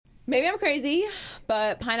Maybe I'm crazy,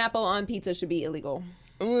 but pineapple on pizza should be illegal.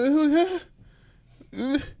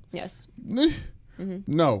 Yes.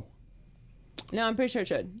 No. No, I'm pretty sure it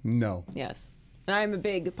should. No. Yes. And I'm a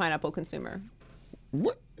big pineapple consumer.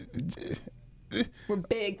 What? We're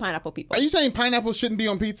big pineapple people. Are you saying pineapple shouldn't be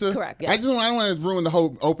on pizza? Correct. Yes. I don't want to ruin the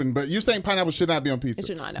whole open, but you're saying pineapple should not be on pizza. It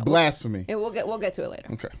should not. No. Blasphemy. We'll get to it later.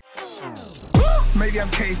 Okay. Maybe I'm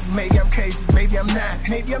crazy, maybe I'm crazy, maybe I'm not,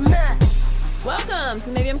 maybe I'm not. Welcome to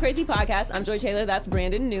the Maybe I'm Crazy podcast. I'm Joy Taylor. That's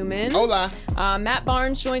Brandon Newman. Hola. Matt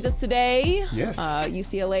Barnes joins us today. Yes.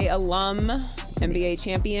 UCLA alum, NBA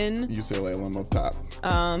champion. UCLA alum up top.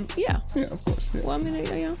 Yeah. Yeah, of course. Yeah. Well, I mean,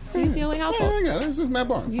 it's a UCLA household. Yeah, this is Matt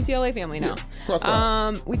Barnes. UCLA family now. Yeah.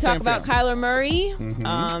 Squad. We talk about family. Kyler Murray. Mm-hmm.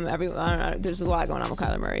 I don't know, there's a lot going on with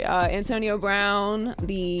Kyler Murray. Antonio Brown,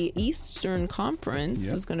 the Eastern Conference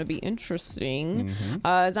is going to be interesting.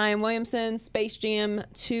 Mm-hmm. Zion Williamson, Space Jam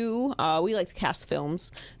 2. We like to cast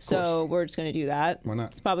films, so we're just going to do that. Why not?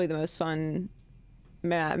 It's probably the most fun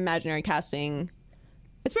imaginary casting.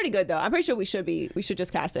 It's pretty good though. I'm pretty sure we should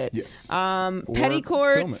just cast it. Yes.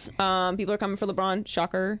 Petticoats. People are coming for LeBron.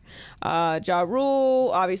 Shocker. Ja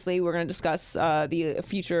Rule. Obviously, we're going to discuss the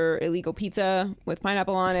future illegal pizza with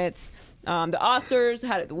pineapple on it. The Oscars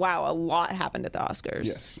a lot happened at the Oscars.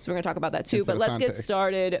 Yes. So we're going to talk about that too. But let's get Interessante.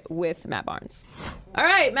 started with Matt Barnes. All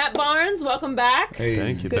right, Matt Barnes, welcome back. Hey.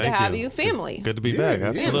 Thank you. Good thank to have you. you. Family. Good to be Yeah, back. yeah.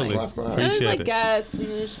 Absolutely. Squad, squad. And there's Appreciate like it. guests, and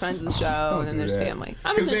there's friends of the show, and then there's family.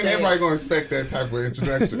 I'm just Because going to then say everybody going to expect that type of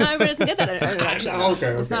introduction. no, everybody doesn't get that introduction. Okay.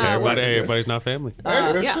 It's not how it works. Everybody's not family.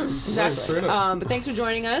 That's Yeah, true. exactly. Straight up. But thanks for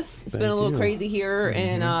joining us. It's been Thank a little you. crazy here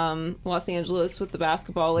in Los Angeles with the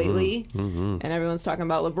basketball lately, and everyone's talking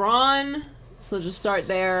about LeBron. So let's just start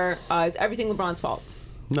there. Is everything LeBron's fault?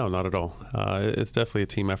 No, not at all. It's definitely a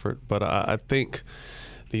team effort. But I think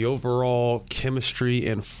the overall chemistry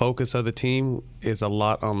and focus of the team is a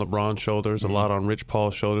lot on LeBron's shoulders, a lot on Rich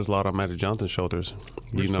Paul's shoulders, a lot on Magic Johnson's shoulders.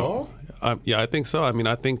 Rich Paul? Yeah, I think so. I mean,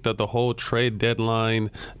 I think that the whole trade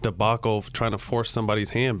deadline debacle of trying to force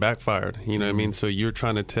somebody's hand backfired. You know what I mean? So you're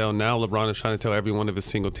trying to tell, now LeBron is trying to tell every one of his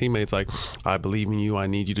single teammates, like, I believe in you, I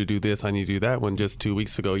need you to do this, I need you to do that, when just 2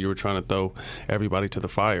 weeks ago you were trying to throw everybody to the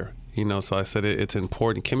fire. You know, so I said it's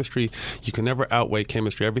important. Chemistry, you can never outweigh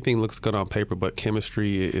chemistry. Everything looks good on paper, but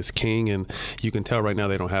chemistry is king, and you can tell right now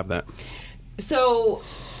they don't have that. So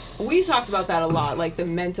we talked about that a lot, like the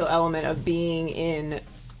mental element of being in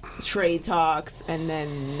trade talks and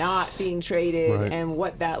then not being traded, Right. and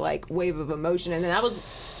what that like wave of emotion, and then that was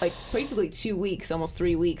like basically 2 weeks, almost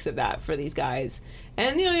 3 weeks of that for these guys.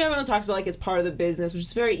 And you know, everyone talks about like it's part of the business, which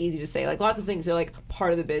is very easy to say. Like lots of things are like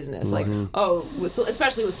part of the business, like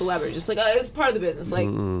especially with celebrities, just like it's part of the business, like.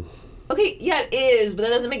 Okay, yeah, it is, but that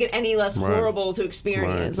doesn't make it any less horrible to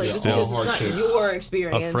experience. Right. Like, just Still because it's not your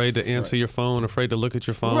experience. Afraid to answer your phone, afraid to look at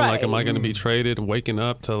your phone. Like, am I going to be traded? And waking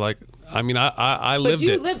up to like, I mean, I lived it.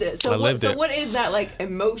 But you lived it. So, what is that like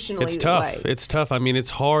emotionally? It's tough. Like? It's tough. I mean, it's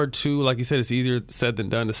hard to, like you said, it's easier said than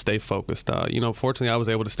done to stay focused. You know, fortunately, I was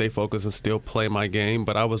able to stay focused and still play my game,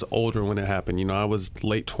 but I was older when it happened. You know, I was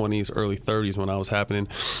late 20s, early 30s when I was happening.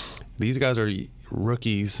 These guys are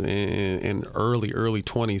rookies in early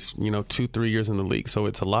 20s, you know, 2-3 years in the league. So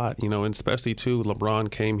it's a lot, you know, and especially too, LeBron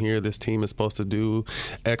came here. This team is supposed to do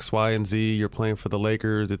X, Y, and Z. You're playing for the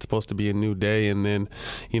Lakers. It's supposed to be a new day. And then,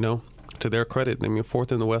 you know, to their credit, I mean,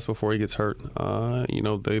 fourth in the West before he gets hurt. You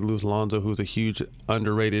know, they lose Lonzo, who's a huge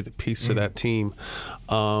underrated piece to that team.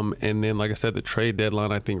 And then, like I said, the trade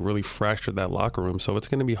deadline, I think, really fractured that locker room. So it's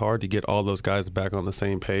going to be hard to get all those guys back on the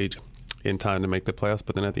same page in time to make the playoffs.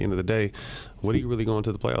 But then at the end of the day, what are you really going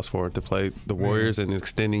to the playoffs for? To play the Warriors and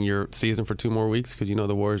extending your season for 2 more weeks? Because you know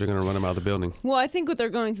the Warriors are going to run them out of the building. Well, I think what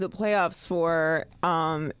they're going to the playoffs for,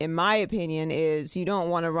 in my opinion, is you don't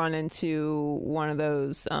want to run into one of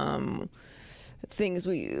those things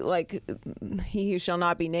we like, he who shall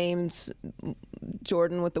not be named,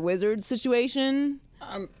 Jordan with the Wizards situation.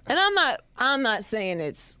 And I'm not saying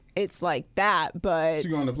it's like that, but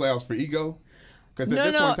You going to playoffs for ego? Because at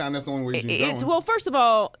this one time, that's the only way you're going. Well, first of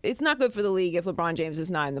all, it's not good for the league if LeBron James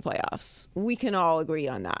is not in the playoffs. We can all agree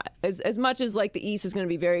on that. As much as like the East is going to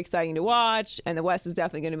be very exciting to watch and the West is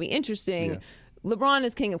definitely going to be interesting, LeBron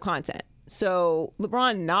is king of content. So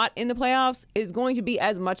LeBron not in the playoffs is going to be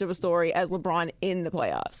as much of a story as LeBron in the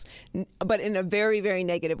playoffs, but in a very, very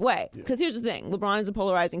negative way. Because here's the thing. LeBron is a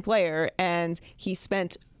polarizing player, and he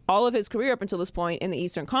spent all of his career up until this point in the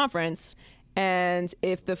Eastern Conference. And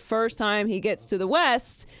if the first time he gets to the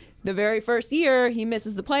West, the very first year he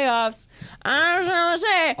misses the playoffs, I'm going to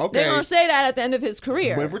say they're going to say that at the end of his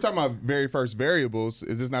career. But if we're talking about very first variables,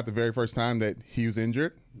 is this not the very first time that he was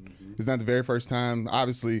injured? It's not the very first time,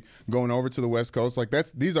 obviously, going over to the West Coast. Like,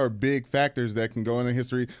 these are big factors that can go into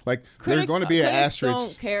history. Like, there's going to be an asterisk.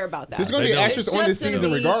 Don't care about that. There's going to be an asterisk on this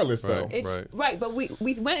season regardless, though. Right, but we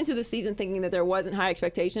went into the season thinking that there wasn't high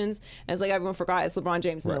expectations, and it's like everyone forgot it's LeBron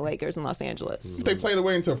James and the Lakers in Los Angeles. They play their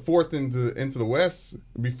way into fourth into the West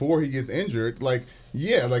before he gets injured. Like,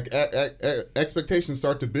 yeah, like expectations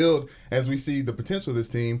start to build as we see the potential of this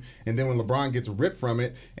team, and then when LeBron gets ripped from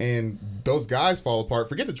it and those guys fall apart,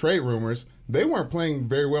 forget the trade rumors. They weren't playing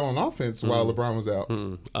very well on offense while LeBron was out.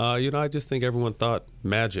 I just think everyone thought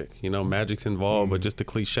Magic. Magic's involved, but just the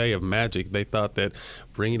cliche of Magic, they thought that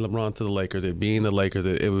bringing LeBron to the Lakers, it being the Lakers,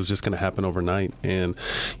 it was just going to happen overnight. And,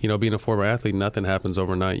 being a former athlete, nothing happens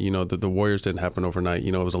overnight. The Warriors didn't happen overnight.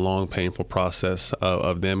 It was a long, painful process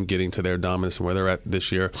of them getting to their dominance and where they're at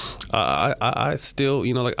this year. I still,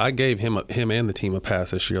 I gave him and the team a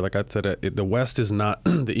pass this year. Like I said, the West is not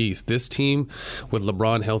the East. This team with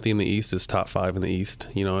LeBron healthy in the East is top 5 in the East,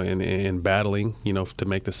 and battling, to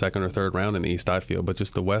make the second or third round in the East, I feel. But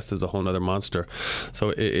just the West is a whole other monster. So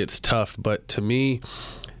it's tough. But to me,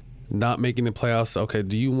 not making the playoffs, okay,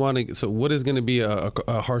 do you want to – so what is going to be a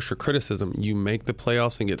harsher criticism? You make the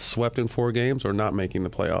playoffs and get swept in 4 games, or not making the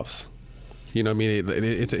playoffs?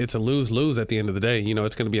 It's a lose-lose at the end of the day.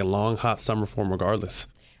 It's going to be a long, hot summer for him regardless.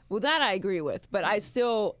 Well, that I agree with. But I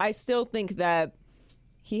still think that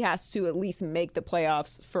he has to at least make the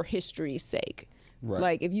playoffs for history's sake. Right.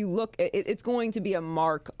 Like, if you look, it's going to be a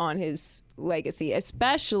mark on his legacy,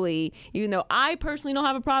 especially, even though I personally don't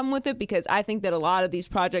have a problem with it, because I think that a lot of these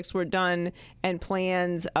projects were done and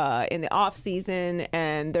plans in the off season,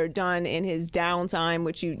 and they're done in his downtime,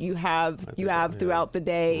 which you have throughout the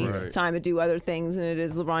day, time to do other things, and it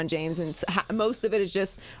is LeBron James, and most of it is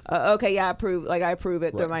just okay, yeah, I approve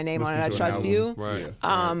it, throw my name on it, I trust you.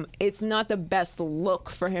 It's not the best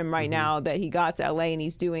look for him right now that he got to LA and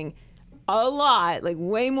he's doing a lot, like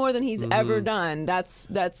way more than he's ever done. That's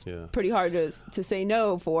pretty hard to say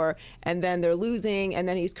no for. And then they're losing, and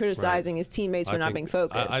then he's criticizing his teammates for not being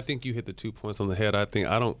focused. I think you hit the 2 points on the head.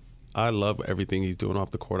 I love everything he's doing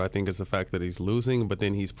off the court. I think it's the fact that he's losing, but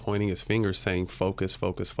then he's pointing his fingers saying focus,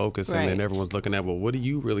 focus, focus. And then everyone's looking at, well, what are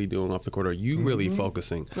you really doing off the court? Are you really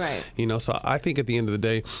focusing? Right. So I think at the end of the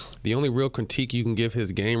day, the only real critique you can give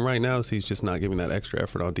his game right now is he's just not giving that extra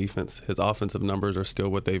effort on defense. His offensive numbers are still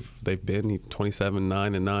what they've been. He's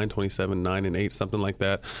 27-9-9, 27-9-8, something like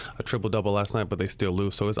that. A triple-double last night, but they still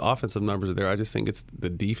lose. So his offensive numbers are there. I just think it's the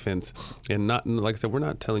defense. And not, like I said, we're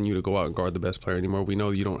not telling you to go out and guard the best player anymore. We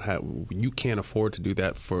know you can't afford to do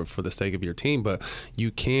that for the sake of your team, but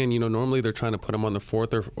you can. Normally they're trying to put him on the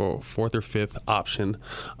fourth or fifth option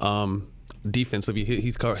defensively.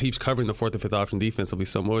 He's covering the fourth or fifth option defensively.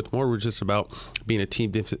 So it's more just about being a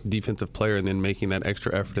team defensive player and then making that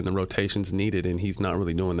extra effort in the rotations needed, and he's not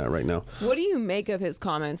really doing that right now. What do you make of his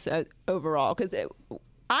comments overall? Because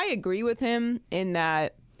I agree with him in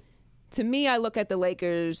that, to me, I look at the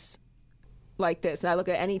Lakers like this, and I look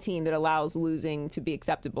at any team that allows losing to be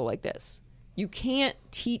acceptable like this. You can't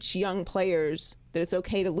teach young players that it's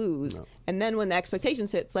okay to lose, and then when the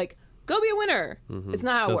expectations hit, it's like, go be a winner. It's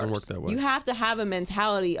not how it works. Doesn't work that way. You have to have a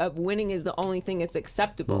mentality of winning is the only thing that's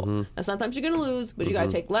acceptable. Now, sometimes you're going to lose, but you got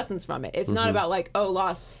to take lessons from it. It's not about like, oh,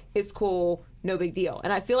 lost, it's cool, no big deal.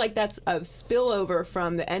 And I feel like that's a spillover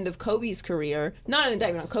from the end of Kobe's career. Not an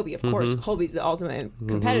indictment on Kobe, of course. Kobe's the ultimate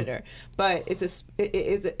competitor. But it's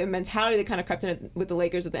a mentality that kind of crept in with the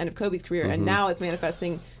Lakers at the end of Kobe's career, and now it's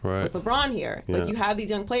manifesting with LeBron here. Like, you have these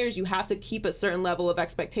young players, you have to keep a certain level of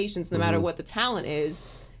expectations no matter what the talent is.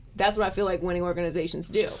 That's what I feel like winning organizations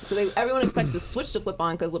do. So everyone expects to switch to flip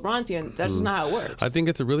on because LeBron's here, and that's just not how it works. I think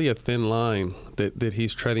it's really a thin line that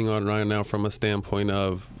he's treading on right now from a standpoint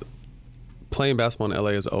of playing basketball in LA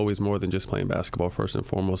is always more than just playing basketball first and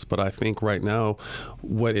foremost. But I think right now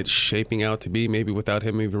what it's shaping out to be, maybe without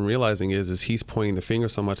him even realizing, is he's pointing the finger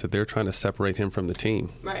so much that they're trying to separate him from the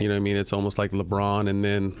team. Right. You know what I mean? It's almost like LeBron and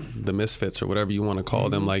then the misfits or whatever you want to call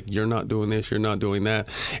them. Like, you're not doing this, you're not doing that.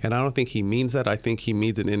 And I don't think he means that. I think he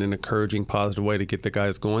means it in an encouraging, positive way to get the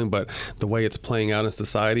guys going. But the way it's playing out in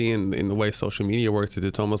society and in the way social media works,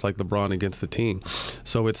 it's almost like LeBron against the team.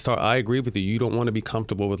 So I agree with you. You don't want to be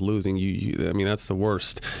comfortable with losing. I mean, that's the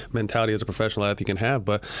worst mentality as a professional athlete can have.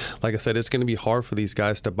 But like I said, it's going to be hard for these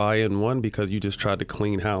guys to buy in, one, because you just tried to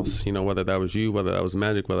clean house. Whether that was you, whether that was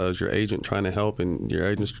Magic, whether that was your agent trying to help, and your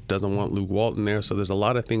agent doesn't want Luke Walton there. So there's a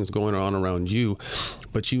lot of things going on around you,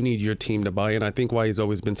 but you need your team to buy in. I think why he's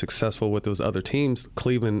always been successful with those other teams,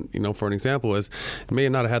 Cleveland, for an example, is may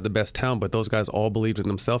not have had the best talent, but those guys all believed in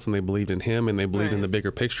themselves, and they believed in him, and they believed in the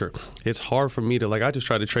bigger picture. It's hard for me to, I just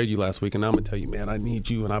tried to trade you last week, and I'm going to tell you, man, I need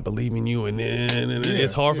you, and I believe in you, and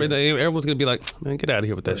it's hard for everyone's gonna be like, man, get out of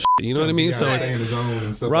here with that shit. You know what I mean? So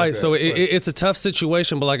it's right. Like so it's a tough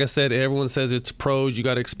situation, but like I said, everyone says it's pros. You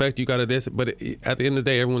got to expect, you got to this, but at the end of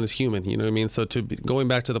the day, everyone is human. You know what I mean? So going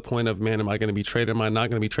back to the point of, man, am I going to be traded? Am I not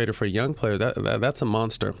going to be traded for young players? That's a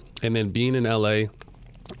monster. And then being in LA.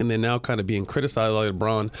 And then now kind of being criticized by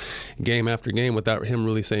LeBron game after game without him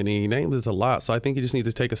really saying any names is a lot. So I think he just needs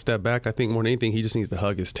to take a step back. I think more than anything, he just needs to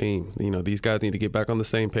hug his team. You know, these guys need to get back on the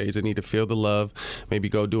same page. They need to feel the love, maybe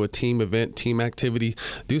go do a team event, team activity,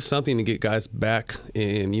 do something to get guys back.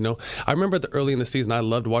 And, you know, I remember early in the season, I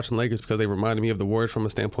loved watching Lakers because they reminded me of the Warriors from a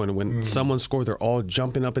standpoint of when someone scored, they're all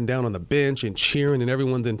jumping up and down on the bench and cheering, and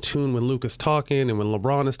everyone's in tune when Luke is talking, and when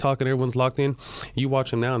LeBron is talking, everyone's locked in. You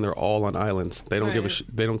watch them now, and they're all on islands. They don't give a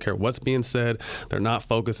they don't care what's being said. They're not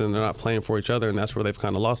focused, and they're not playing for each other, and that's where they've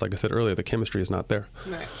kind of lost. Like I said earlier, the chemistry is not there.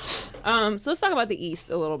 Right. So let's talk about the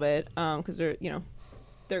East a little bit, because they're going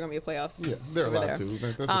to be a playoffs. Yeah, they're allowed to.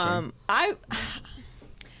 That's the thing.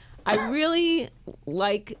 I really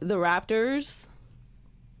like the Raptors.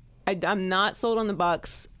 I'm not sold on the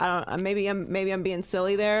Bucks. Maybe I'm being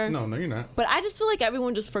silly there. No, you're not. But I just feel like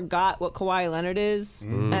everyone just forgot what Kawhi Leonard is,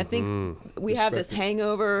 and I think we have this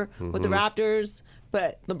hangover with the Raptors.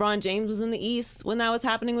 But LeBron James was in the East when that was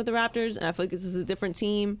happening with the Raptors, and I feel like this is a different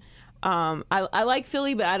team. I like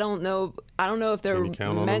Philly, but I don't know if they're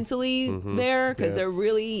mentally there, because they're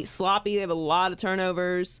really sloppy. They have a lot of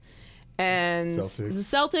turnovers. And the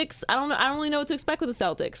Celtics, I don't really know what to expect with the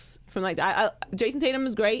Celtics. From Jason Tatum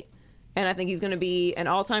is great, and I think he's going to be an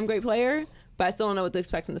all-time great player. But I still don't know what to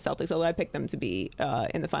expect from the Celtics, although I picked them to be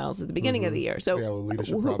in the finals at the beginning of the year. So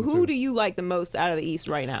who do you like the most out of the East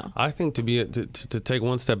right now? I think to take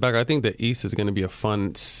one step back, I think the East is going to be a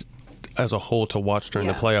fun as a whole to watch during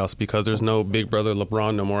the playoffs, because there's no big brother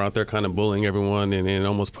LeBron no more out there kind of bullying everyone and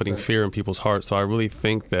almost putting fear in people's hearts. So I really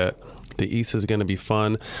think that the East is going to be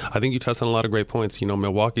fun. I think you touched on a lot of great points. You know,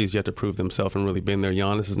 Milwaukee's yet to prove themselves and really been there.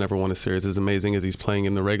 Giannis has never won a series as amazing as he's playing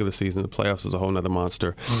in the regular season. The playoffs is a whole nother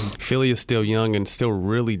monster. Philly is still young and still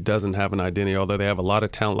really doesn't have an identity, although they have a lot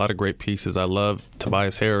of talent, a lot of great pieces. I love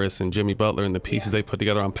Tobias Harris and Jimmy Butler and the pieces they put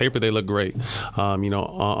together. On paper, they look great. You know,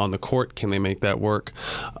 on the court, can they make that work?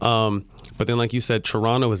 But then, like you said,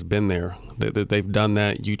 Toronto has been there. They've done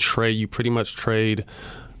that. You pretty much trade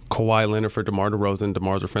Kawhi Leonard for DeMar DeRozan.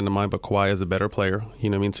 DeMar's a friend of mine, but Kawhi is a better player. You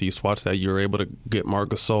know what I mean? So you swatch that. You're able to get Marc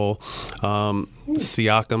Gasol,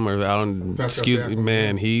 Siakam,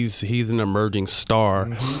 man, he's an emerging star.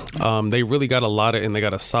 They really got a lot of, and they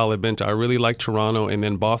got a solid bench. I really like Toronto, and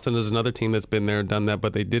then Boston is another team that's been there, done that,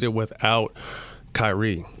 but they did it without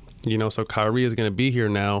Kyrie. You know, so Kyrie is going to be here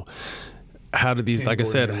now. How do these, like I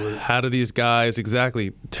said, how do these guys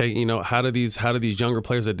exactly take? You know, how do these younger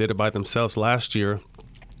players that did it by themselves last year,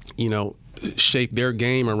 you know, shape their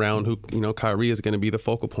game around who, you know, Kyrie is going to be the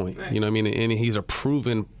focal point. Right. You know what I mean? And he's a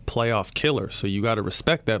proven playoff killer, so you got to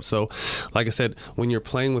respect that. So, like I said, when you're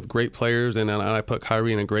playing with great players, and I put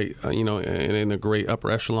Kyrie in a great, in a great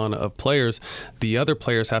upper echelon of players, the other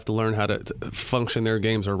players have to learn how to function their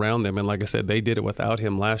games around them. And like I said, they did it without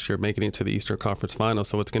him last year, making it to the Eastern Conference Finals.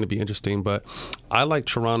 So it's going to be interesting. But I like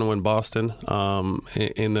Toronto and Boston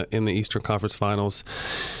in the Eastern Conference Finals.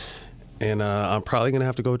 And I'm probably going to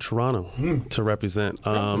have to go Toronto to represent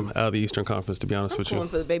out of the Eastern Conference, to be honest with you. I'm going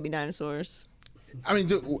for the baby dinosaurs. I mean,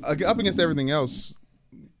 up against everything else,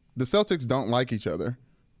 the Celtics don't like each other.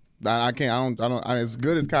 I don't. As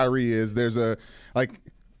good as Kyrie is, there's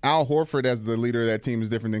Al Horford as the leader of that team is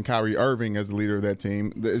different than Kyrie Irving as the leader of that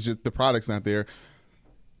team. It's just the product's not there.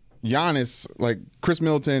 Giannis, like Chris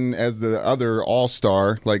Middleton as the other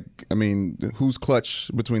all-star, who's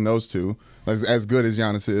clutch between those two? As good as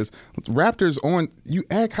Giannis is. Raptors you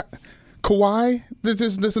add Kawhi, this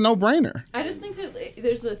is a no-brainer. I just think that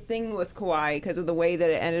there's a thing with Kawhi because of the way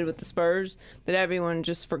that it ended with the Spurs that everyone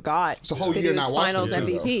just forgot. It's a whole year not watching Finals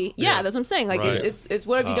MVP. Yeah, that's what I'm saying. Like right. it's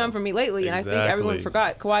what have you done for me lately? And exactly. I think everyone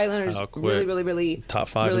forgot Kawhi Leonard's really top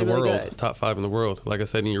five in the world. Good. Top five in the world. Like I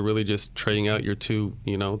said, and you're really just trading out your two,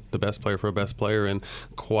 the best player for a best player, and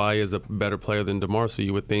Kawhi is a better player than DeMar, so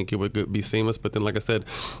you would think it would be seamless. But then, like I said,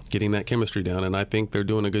 getting that chemistry down, and I think they're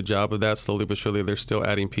doing a good job of that. Slowly but surely, they're still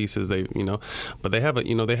adding pieces. But they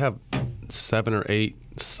have 7 or 8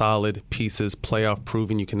 solid pieces, playoff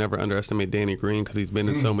proven. You can never underestimate Danny Green because he's been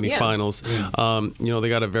in so many finals. They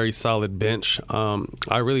got a very solid bench.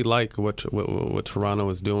 I really like what Toronto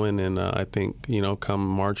is doing, and I think come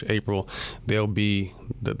March, April, they'll be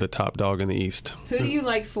the top dog in the East. Who do you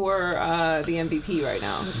like for the MVP right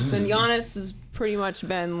now? It's been Giannis is pretty much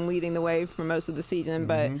been leading the way for most of the season,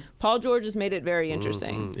 but Paul George has made it very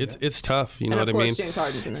interesting. It's tough, you know and what I mean? Of course, James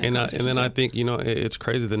Harden's in there. And then I think, you know, it's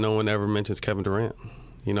crazy that no one ever mentions Kevin Durant.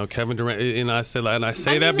 You know, Kevin Durant, and I say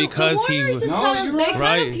that because the he Warriors was they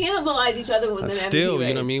kind of cannibalize each other with an still, MVP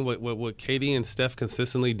you know what I race. mean? What KD and Steph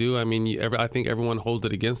consistently do, I mean, I think everyone holds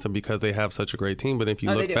it against them because they have such a great team. But if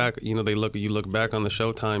you look back, you know, you look back on the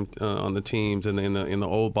Showtime on the teams and in the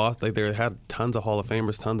old Boston, they had tons of Hall of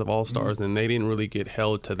Famers, tons of All Stars, and they didn't really get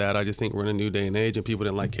held to that. I just think we're in a new day and age, and people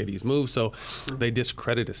didn't like KD's move, so they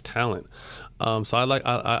discredit his talent. So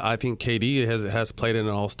I think KD has played at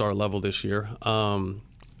an All-Star level this year.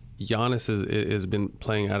 Giannis has been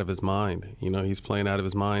playing out of his mind. You know, he's playing out of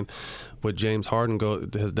his mind. What James Harden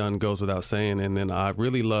has done goes without saying. And then I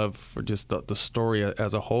really love for just the story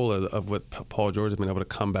as a whole of what Paul George has been able to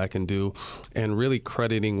come back and do, and really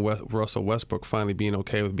crediting Russell Westbrook finally being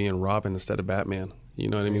okay with being Robin instead of Batman. You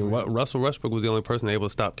know what I mean? Russell Westbrook was the only person able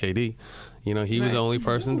to stop KD. You know, he was the only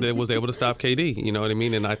person that was able to stop KD. You know what I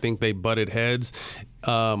mean? And I think they butted heads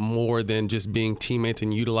more than just being teammates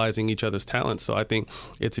and utilizing each other's talents. So I think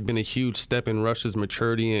it's been a huge step in Rush's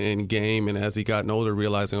maturity and game. And as he gotten older,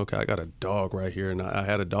 realizing, okay, I got a dog right here, and I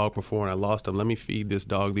had a dog before and I lost him. Let me feed this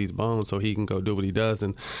dog these bones so he can go do what he does.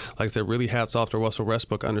 And like I said, really hats off to Russell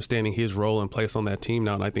Westbrook understanding his role and place on that team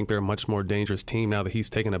now. And I think they're a much more dangerous team now that he's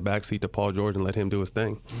taken a backseat to Paul George and let him do his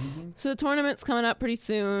thing. So the tournament's coming up pretty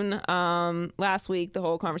soon. Last week, the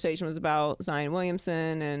whole conversation was about Zion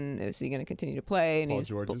Williamson and is he going to continue to play? And Paul he's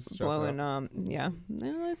George's blowing,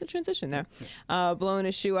 it's a transition there, blowing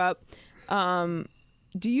his shoe up.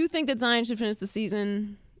 Do you think that Zion should finish the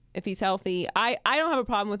season if he's healthy? I don't have a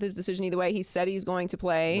problem with his decision either way. He said he's going to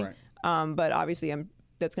play, but obviously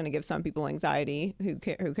that's going to give some people anxiety who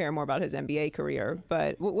care more about his NBA career.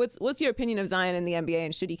 But what's your opinion of Zion in the NBA,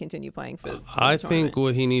 and should he continue playing for the I think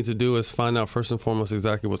what he needs to do is find out first and foremost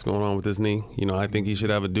exactly what's going on with his knee. You know, I think he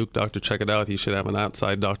should have a Duke doctor check it out. He should have an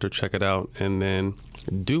outside doctor check it out, and then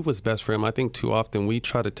do what's best for him. I think too often we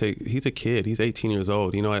try to he's a kid. He's 18 years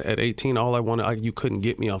old. You know, at 18, all I wanted, you couldn't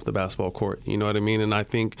get me off the basketball court. You know what I mean? And I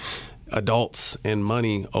think adults and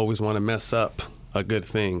money always want to mess up a good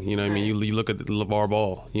thing. You know what I mean? You look at the LeVar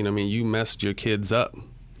Ball. You know what I mean? You messed your kids up.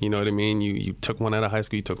 You know what I mean? You took one out of high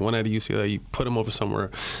school. You took one out of UCLA. You put them over somewhere.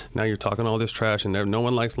 Now you're talking all this trash, and no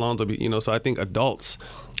one likes Lonzo. You know, so I think adults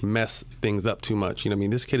mess things up too much. You know what I mean?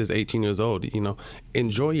 This kid is 18 years old. You know,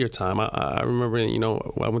 enjoy your time. I remember, you know,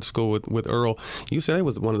 I went to school with Earl. UCLA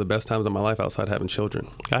was one of the best times of my life outside having children.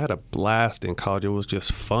 I had a blast in college. It was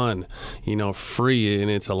just fun, you know, free,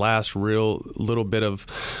 and it's a last real little bit of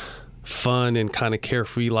fun and kind of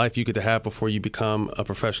carefree life you get to have before you become a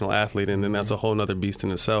professional athlete, and then that's a whole nother beast in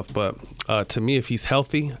itself. But to me, if he's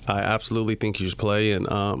healthy, I absolutely think he should play. And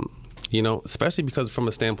you know, especially because from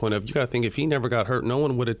a standpoint of, you got to think, if he never got hurt, no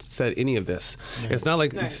one would have said any of this. It's not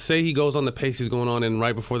like, say he goes on the pace he's going on, and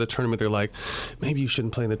right before the tournament, they're like, maybe you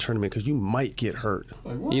shouldn't play in the tournament because you might get hurt.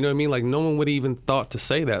 You know what I mean? Like, no one would even thought to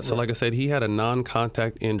say that. So like I said, he had a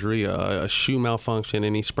non-contact injury, a shoe malfunction,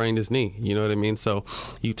 and he sprained his knee. You know what I mean? So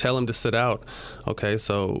you tell him to sit out. Okay,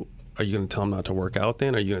 so are you going to tell him not to work out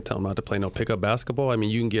then? Are you going to tell him not to play no pickup basketball? I mean,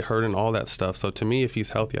 you can get hurt and all that stuff. So to me, if he's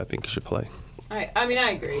healthy, I think he should play. I mean,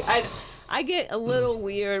 I agree. I get a little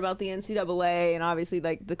weird about the NCAA, and obviously,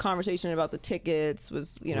 like, the conversation about the tickets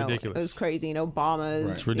was, you know, ridiculous. It was crazy.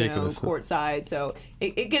 Obama's, ridiculous. Courtside, so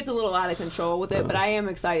it gets a little out of control with it. But I am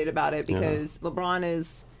excited about it because LeBron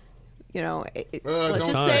is, you know, let's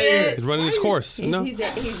just say it. He's running his course. He's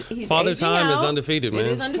Father aging Time out. is undefeated, man.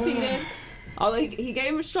 It is undefeated. Although he gave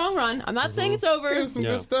him a strong run. I'm not saying it's over. Gave him some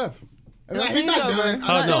good stuff. No, He's not done.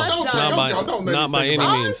 Not by any means.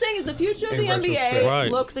 All I'm saying is the future of the NBA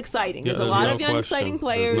looks exciting. There's a lot of young, exciting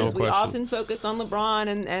players. We often focus on LeBron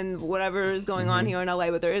and whatever is going on here in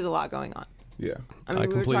LA, but there is a lot you on. Yeah. I mean,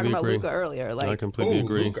 we were talking about Luka earlier. Like, I completely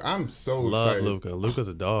agree. Luka, I'm so excited. Love Luka. Luka's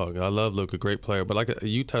a dog. I love Luka. Great player. But like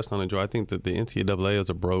you touched on it, Joe, I think that the NCAA is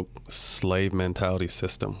a broke slave mentality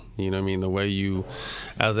system. You know what I mean? The way you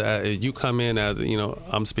come in as, you know,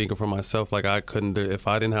 I'm speaking for myself. Like, I couldn't, if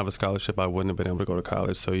I didn't have a scholarship, I wouldn't have been able to go to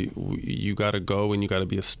college. So you got to go, and you got to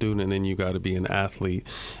be a student, and then you got to be an athlete.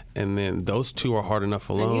 And then those two are hard enough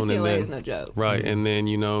alone. And UCLA then, is no joke. Right. And then,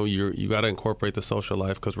 you know, you got to incorporate the social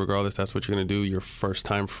life, because regardless, that's what you're going to do. You're first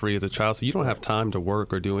time free as a child, so you don't have time to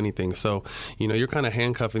work or do anything. So, you know, you're kind of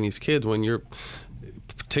handcuffing these kids when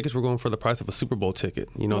tickets were going for the price of a Super Bowl ticket.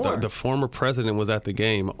 You know, the former president was at the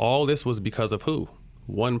game. All this was because of who?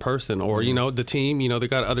 One person, or, you know, the team. You know, they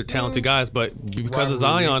got other talented guys, but because of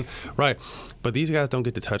Zion, right? But these guys don't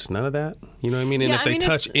get to touch none of that. You know what I mean? And if they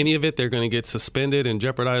touch any of it, they're going to get suspended and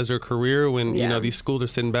jeopardize their career when, you know, these schools are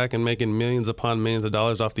sitting back and making millions upon millions of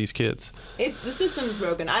dollars off these kids. The system's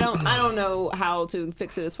broken. I don't know how to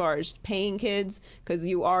fix it as far as paying kids, because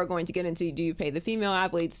you are going to get into, do you pay the female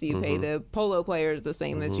athletes? Do you pay the polo players the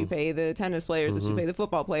same that you pay the tennis players, that you pay the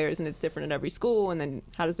football players? And it's different at every school. And then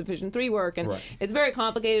how does Division III work? And it's very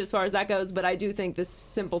complicated as far as that goes. But I do think this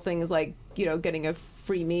simple thing is like, you know, getting a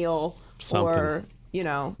free meal. Something. Or, you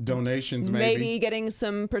know, donations, maybe getting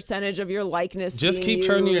some percentage of your likeness. Just keep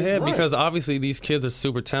turning your head, because obviously these kids are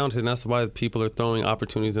super talented, and that's why people are throwing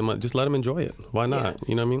opportunities in. Just let them enjoy it. Why not? Yeah.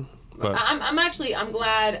 You know what I mean? But I'm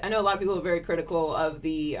glad. I know a lot of people are very critical of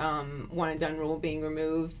the one and done rule being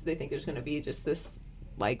removed. They think there's going to be just this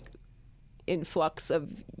like influx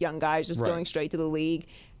of young guys just going straight to the league.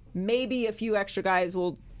 Maybe a few extra guys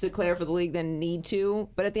will declare for the league than need to,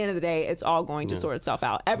 but at the end of the day, it's all going to sort itself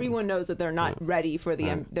out. Everyone knows that they're not ready for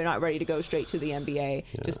they're not ready to go straight to the NBA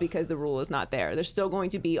just because the rule is not there. There's still going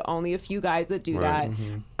to be only a few guys that do that,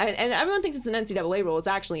 and everyone thinks it's an NCAA rule. It's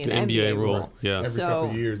actually an NBA rule. Yeah, every couple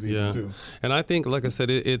of years, even too. And I think, like I said,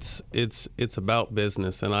 it's about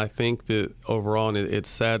business, and I think that overall, it's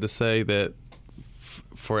sad to say that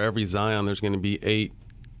for every Zion, there's going to be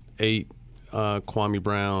eight. Kwame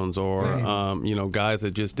Browns or you know, guys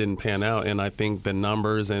that just didn't pan out, and I think the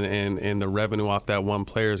numbers and the revenue off that one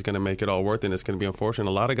player is going to make it all worth it. And it's going to be unfortunate.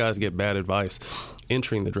 A lot of guys get bad advice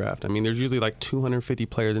entering the draft. I mean, there's usually like 250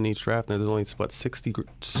 players in each draft, and there's only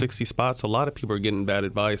 60 spots. So a lot of people are getting bad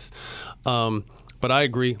advice. But I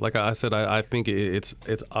agree. Like I said, I think it's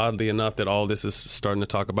oddly enough that all this is starting to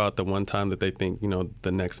talk about the one time that they think, you know,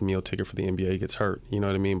 the next meal ticket for the NBA gets hurt. You know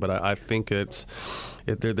what I mean? But I think there's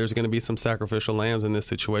going to be some sacrificial lambs in this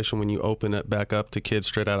situation when you open it back up to kids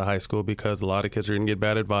straight out of high school, because a lot of kids are going to get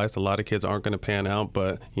bad advice. A lot of kids aren't going to pan out.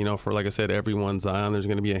 But, you know, for, like I said, every one Zion, there's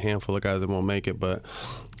going to be a handful of guys that won't make it. But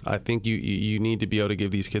I think you need to be able to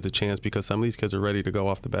give these kids a chance, because some of these kids are ready to go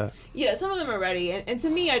off the bat. Yeah, some of them are ready. And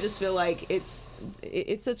to me, I just feel like it's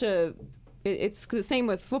the same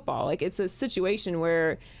with football. Like, it's a situation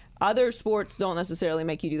where other sports don't necessarily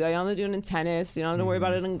make you do that. You don't have to do it in tennis. You don't have to worry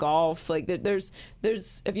about it in golf. Like, there's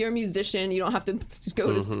if you're a musician, you don't have to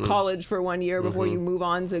go to college for 1 year before you move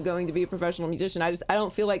on to going to be a professional musician. I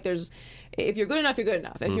don't feel like if you're good enough, you're good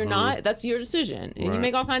enough. If you're not, that's your decision. And you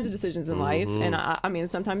make all kinds of decisions in life. And I mean,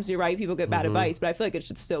 sometimes you're right, people get bad advice, but I feel like it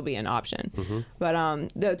should still be an option. But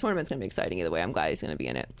the tournament's going to be exciting either way. I'm glad he's going to be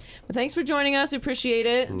in it. But thanks for joining us. We appreciate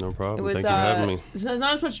it. No problem. Thank you for having me. There's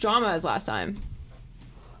not as much drama as last time.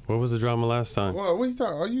 What was the drama last time? Well, what are you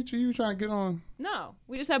talking? Are you trying to get on? No,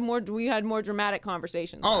 we just had more. We had more dramatic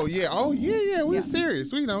conversations. Oh yeah. We're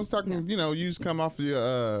serious. We was talking. You know, you just come off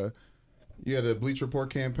the. You had a Bleach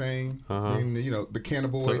Report campaign. And, you know, the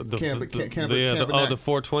Cannabinoids. The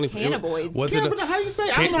 420. Cannabinoids. How do you say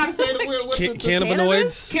it? I don't know how to say it.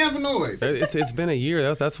 Cannabinoids? Cannabinoids. It's been a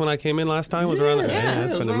year. That's when I came in last time. Was around that. Yeah,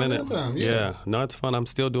 it's been a minute. Yeah. No, it's fun. I'm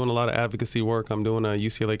still doing a lot of advocacy work. I'm doing a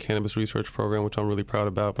UCLA cannabis research program, which I'm really proud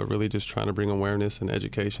about, but really just trying to bring awareness and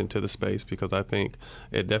education to the space, because I think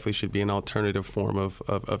it definitely should be an alternative form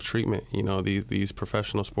of treatment. You know, these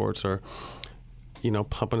professional sports are, you know,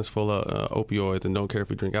 pumping us full of opioids and don't care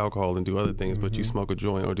if you drink alcohol and do other things, but you smoke a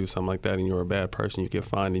joint or do something like that and you're a bad person, you get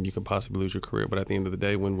fined and you can possibly lose your career. But at the end of the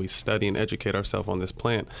day, when we study and educate ourselves on this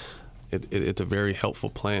plant, it's a very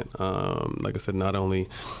helpful plant. Like I said, not only,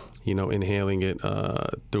 you know, inhaling it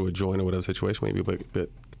through a joint or whatever situation may be, but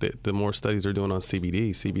the more studies are doing on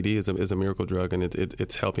CBD. CBD is a miracle drug, and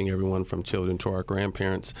it's helping everyone from children to our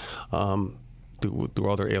grandparents through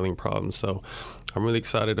all their ailing problems. So I'm really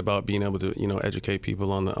excited about being able to, you know, educate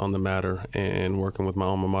people on the matter and working with my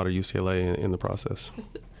alma mater, UCLA, in the process.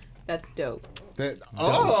 That's dope.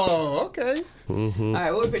 Okay. All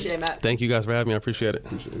right, well, we appreciate it, Matt. Thank you guys for having me. I appreciate it.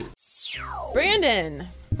 Brandon.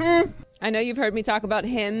 I know you've heard me talk about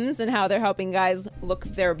Hims and how they're helping guys look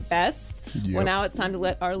their best. Yep. Well, now it's time to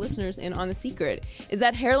let our listeners in on the secret. Is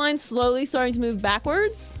that hairline slowly starting to move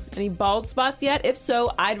backwards? Any bald spots yet? If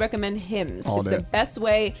so, I'd recommend Hims. It's the best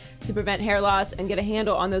way to prevent hair loss and get a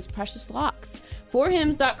handle on those precious locks.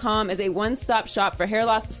 4hims.com is a one-stop shop for hair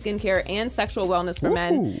loss, skincare, and sexual wellness for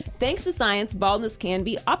men. Thanks to science, baldness can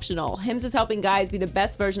be optional. Hims is helping guys be the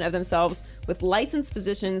best version of themselves with licensed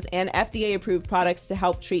physicians and FDA-approved products to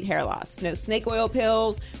help treat hair loss. No snake oil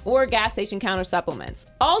pills or gas station counter supplements.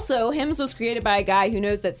 Also, Hims was created by a guy who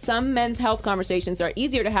knows that some men's health conversations are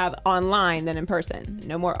easier to have online than in person.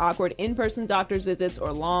 No more awkward in-person doctor's visits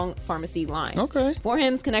or long pharmacy lines. Okay. For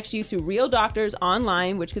Hims connects you to real doctors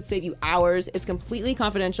online, which could save you hours. It's completely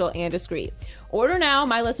confidential and discreet. Order now.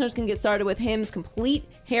 My listeners can get started with Hims Complete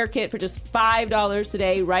Hair Kit for just $5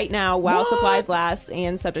 today, right now, while supplies last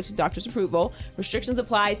and subject to doctor's approval. Restrictions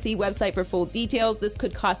apply. See website for full details. This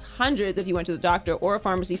could cost hundreds if you went to the doctor or a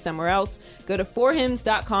pharmacy somewhere else. Go to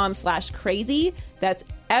forhims.com/crazy. That's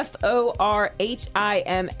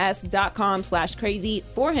forhims.com/crazy.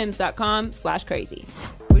 Forhims.com/crazy.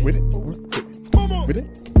 With it. With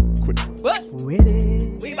it. Quit it. What? With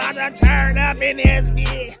it. We about to turn up in this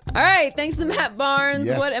bitch. All right. Thanks to Matt Barnes.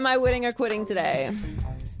 Yes. What am I winning or quitting today?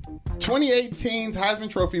 2018's Heisman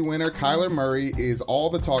Trophy winner Kyler Murray is all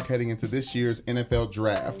the talk heading into this year's NFL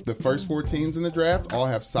draft. The first 4 teams in the draft all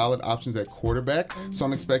have solid options at quarterback, so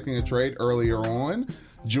I'm expecting a trade earlier on.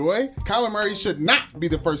 Joy, Kyler Murray should not be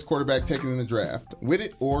the first quarterback taken in the draft. With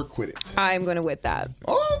it or quit it. I'm going to with that.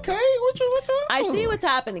 Okay, what you? I see what's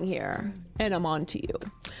happening here, and I'm on to you.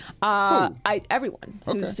 Everyone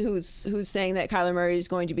who's saying that Kyler Murray is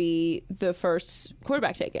going to be the first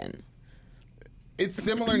quarterback taken. It's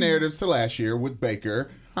similar narratives to last year with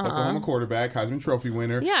Baker, Oklahoma quarterback, Heisman Trophy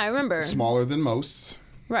winner. Yeah, I remember. Smaller than most.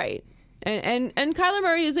 Right. And Kyler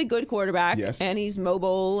Murray is a good quarterback. Yes. And he's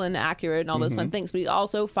mobile and accurate and all those fun things, but he's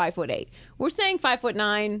also 5'8". We're saying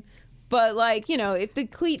 5'9", but if the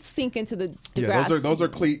cleats sink into the grass, those are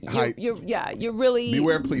cleat height. You're really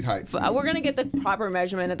Beware of cleat height. We're gonna get the proper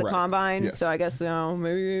measurement at the combine, Yes. so I guess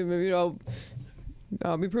maybe I'll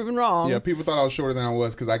be proven wrong. Yeah, people thought I was shorter than I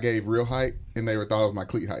was because I gave real height, and they thought it was my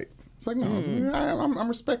cleat height. It's like, no, I'm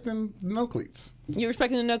respecting no cleats. You're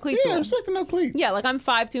respecting the no cleats Yeah, rule? I'm respecting no cleats. Yeah, like I'm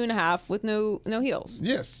 5'2.5" with no heels.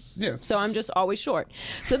 Yes. So I'm just always short.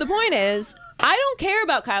 So the point is, I don't care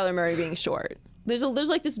about Kyler Murray being short. There's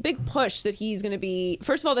like this big push that he's going to be.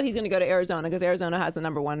 First of all, that he's going to go to Arizona because Arizona has the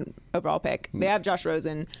number 1 overall pick. They have Josh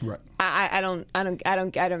Rosen. Right. I don't.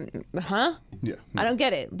 Huh? Yeah. I don't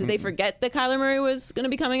get it. Did they forget that Kyler Murray was going to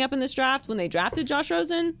be coming up in this draft when they drafted Josh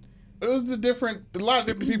Rosen? It was a lot of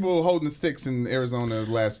different people holding the sticks in Arizona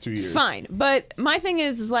the last 2 years. Fine, but my thing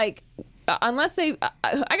is like, unless they, I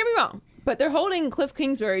could be wrong, but they're holding Cliff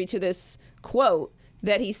Kingsbury to this quote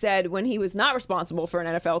that he said when he was not responsible for an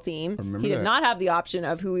NFL team. He did not have the option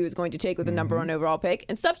of who he was going to take with the number 1 overall pick.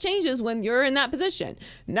 And stuff changes when you're in that position.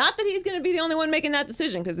 Not that he's going to be the only one making that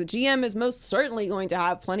decision, because the GM is most certainly going to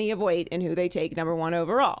have plenty of weight in who they take number 1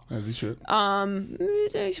 overall. As he should.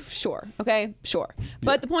 Sure. Okay. Sure.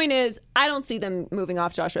 But the point is, I don't see them moving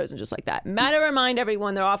off Josh Rosen just like that. Matter to remind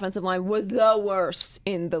everyone, their offensive line was the worst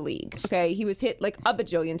in the league. Okay. He was hit like a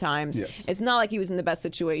bajillion times. Yes. It's not like he was in the best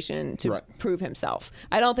situation to prove himself.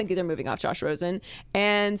 I don't think that they're moving off Josh Rosen.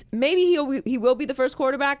 And maybe he will be the first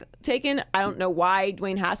quarterback taken. I don't know why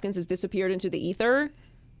Dwayne Haskins has disappeared into the ether.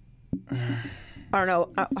 I don't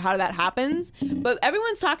know how that happens. But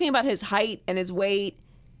everyone's talking about his height and his weight.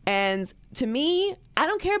 And to me, I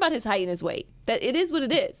don't care about his height and his weight. That it is what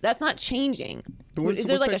it is. That's not changing. Is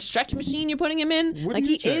there like a stretch machine you're putting him in? What like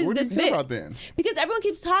he is what this do you care big. about then? Because everyone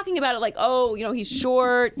keeps talking about it like, oh, he's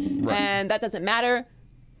short and that doesn't matter.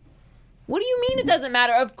 What do you mean it doesn't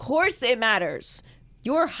matter? Of course it matters.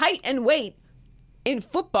 Your height and weight in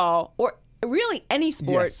football or really any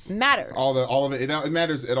sport matters. All of it. It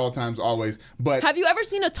matters at all times, always. But have you ever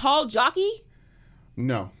seen a tall jockey?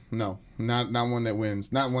 No, not one that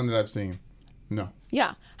wins. Not one that I've seen. No.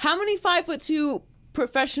 Yeah. How many 5'2"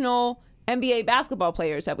 professional NBA basketball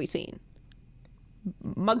players have we seen?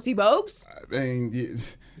 Muggsy Bogues? I mean,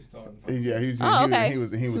 yeah, he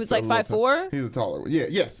was like 5'4". He's a taller. Yeah,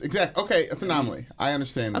 yes, exactly. Okay, it's an anomaly. I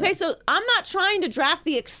understand that. Okay, so I'm not trying to draft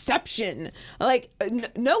the exception. Like,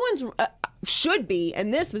 no one's should be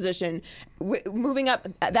in this position moving up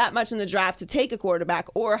that much in the draft to take a quarterback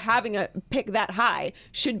or having a pick that high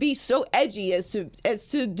should be so edgy as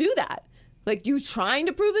to do that. Like, you trying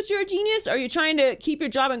to prove that you're a genius, or are you trying to keep your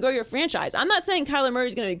job and grow your franchise? I'm not saying Kyler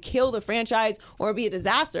Murray's going to kill the franchise or be a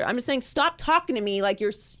disaster. I'm just saying stop talking to me like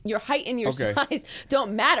your height and your size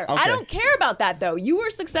don't matter. I don't care about that, though. You were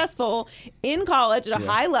successful in college at a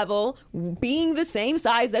high level, being the same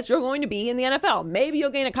size that you're going to be in the NFL. Maybe you'll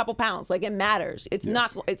gain a couple pounds. Like, it matters. It's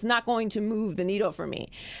not going to move the needle for me.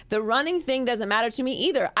 The running thing doesn't matter to me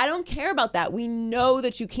either. I don't care about that. We know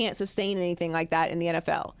that you can't sustain anything like that in the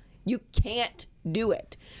NFL. You can't do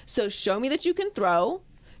it. So show me that you can throw.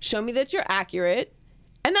 Show me that you're accurate.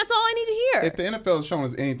 And that's all I need to hear. If the NFL has shown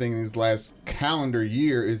us anything in this last calendar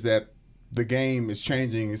year is that the game is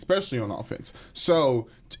changing, especially on offense. So,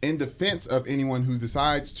 in defense of anyone who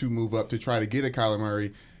decides to move up to try to get a Kyler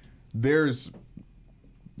Murray, there's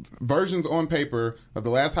versions on paper of the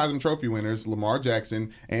last Heisman Trophy winners, Lamar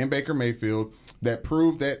Jackson and Baker Mayfield, that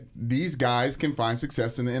prove that these guys can find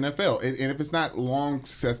success in the NFL. And if it's not long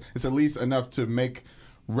success, it's at least enough to make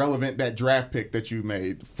relevant that draft pick that you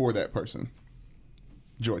made for that person.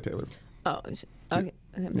 Joy Taylor. Oh, okay.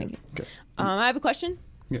 Thank you. Okay. I have a question.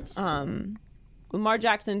 Yes. Lamar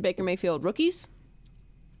Jackson, Baker Mayfield, rookies?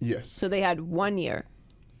 Yes. So they had 1 year.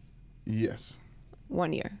 Yes.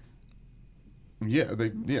 1 year. Yeah, and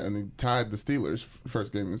they tied the Steelers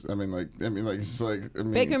first game.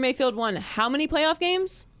 Baker Mayfield won how many playoff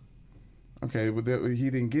games? Okay, but he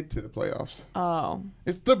didn't get to the playoffs. Oh.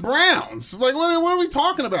 It's the Browns. Like, what are we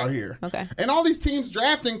talking about here? Okay. And all these teams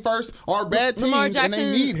drafting first are bad teams, and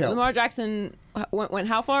they need help. Lamar Jackson went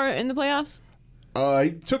how far in the playoffs?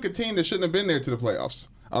 He took a team that shouldn't have been there to the playoffs.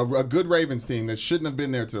 A good Ravens team that shouldn't have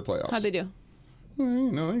been there to the playoffs. How'd they do?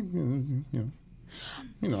 You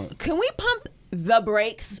know. Can we pump the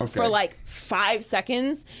brakes for like 5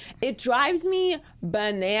 seconds? It drives me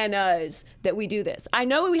bananas that we do this. I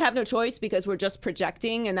know we have no choice because we're just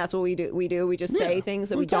projecting, and that's what we do. We just say things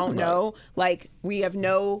that we don't know. Like, we have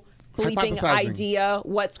no bleeping idea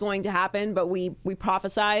what's going to happen, but we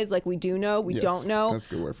prophesize like we do know. We don't know. That's a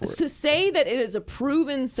good word for it. To say that it is a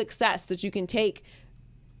proven success that you can take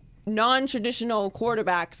non-traditional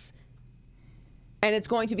quarterbacks and it's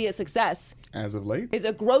going to be a success as of late is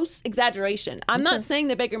a gross exaggeration. I'm not saying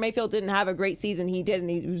that Baker Mayfield didn't have a great season. He did, and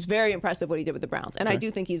he was very impressive what he did with the Browns. And I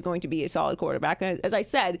do think he's going to be a solid quarterback. As I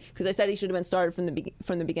said, because I said he should have been started from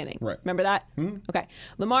the beginning. Right. Remember that? Mm-hmm. Okay.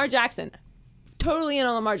 Lamar Jackson, totally in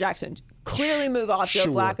on Lamar Jackson. Clearly move off Joe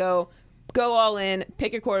Flacco. Go all in.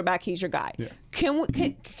 Pick your quarterback. He's your guy. Yeah.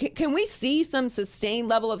 Can we see some sustained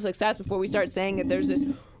level of success before we start saying that there's this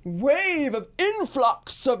wave of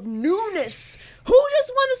influx of newness? Who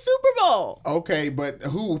just won the Super Bowl? Okay, but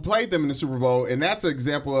who played them in the Super Bowl? And that's an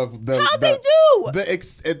example of how'd they do?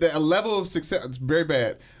 The level of success. It's very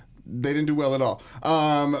bad. They didn't do well at all.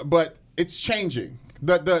 But it's changing.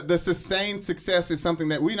 The sustained success is something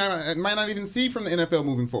that we might not even see from the NFL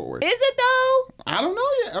moving forward. Is it though? I don't know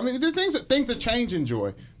yet. I mean, things are changing,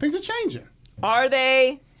 Joy. Things are changing. Are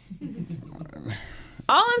they?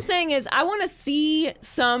 All I'm saying is I want to see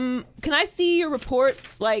some. Can I see your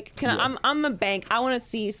reports? Like, I'm a bank. I want to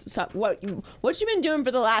see what you've been doing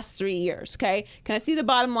for the last 3 years. Okay. Can I see the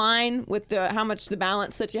bottom line with how much the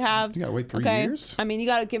balance that you have? You gotta wait 3 years. I mean, you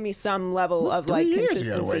gotta give me some level of like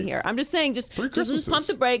consistency here. I'm just saying, just pump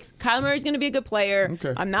the brakes. Kyler Murray's gonna be a good player.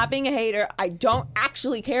 Okay. I'm not being a hater. I don't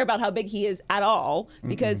actually care about how big he is at all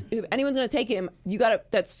because if anyone's gonna take him, you gotta.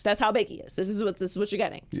 That's how big he is. This is what you're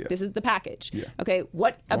getting. Yeah. This is the package. Yeah. Okay.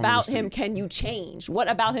 What about him can you change? What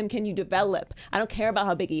about him can you develop? I don't care about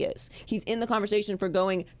how big he is. He's in the conversation for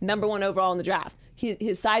going number 1 overall in the draft.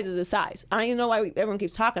 His size is his size. I don't even know why everyone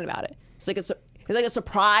keeps talking about it. It's like a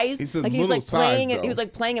surprise. It's a like little size, he was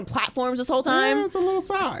like playing in platforms this whole time. Yeah, it's a little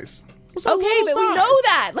size. Okay, but we know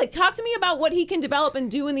that. Like, talk to me about what he can develop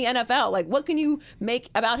and do in the NFL. Like, what can you make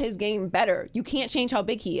about his game better? You can't change how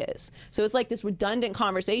big he is. So it's like this redundant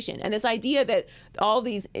conversation. And this idea that all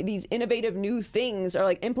these innovative new things are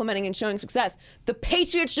like implementing and showing success. The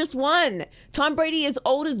Patriots just won. Tom Brady is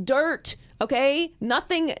old as dirt. Okay,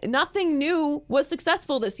 nothing new was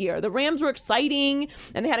successful this year. The Rams were exciting,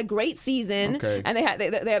 and they had a great season. Okay. And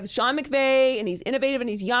they have Sean McVay, and he's innovative and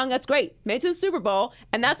he's young. That's great. Made it to the Super Bowl,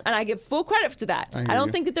 and I give full credit to that. I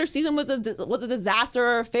don't think that their season was a disaster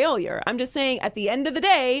or a failure. I'm just saying, at the end of the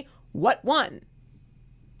day, what won?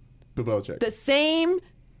 The Belichick. The same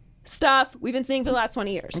stuff we've been seeing for the last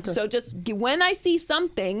 20 years. Okay. So just when I see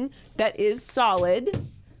something that is solid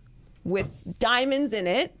with diamonds in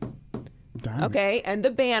it. Okay, and the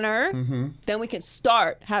banner, then we can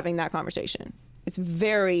start having that conversation. It's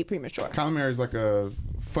very premature. Kyler Murray is like a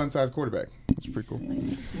fun-sized quarterback. That's pretty cool.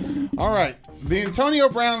 All right, the Antonio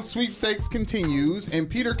Brown sweepstakes continues, and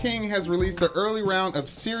Peter King has released an early round of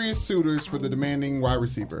serious suitors for the demanding wide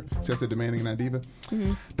receiver. See, I said demanding and not diva.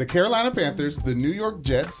 The Carolina Panthers, the New York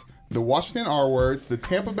Jets, the Washington R-Words, the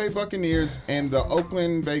Tampa Bay Buccaneers, and the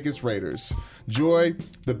Oakland Vegas Raiders. Joy,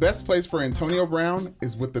 the best place for Antonio Brown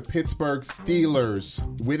is with the Pittsburgh Steelers.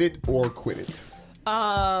 With it or quit it?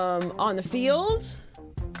 On the field,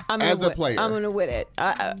 as a player, I'm going to win it.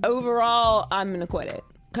 Overall, I'm going to quit it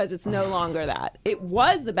because it's no longer that. It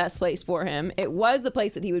was the best place for him. It was the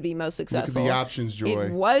place that he would be most successful. Look at the options, Joy.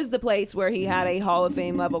 It was the place where he had a Hall of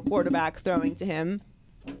Fame level quarterback throwing to him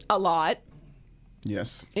a lot.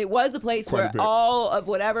 Yes. It was a place Quite a where bit. all of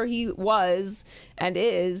whatever he was and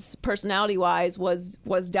is, personality-wise, was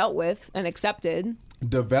dealt with and accepted.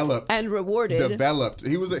 Developed And rewarded. Developed.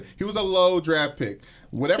 He was a low draft pick.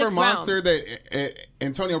 Whatever Sixth monster round. that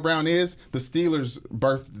Antonio Brown is, the Steelers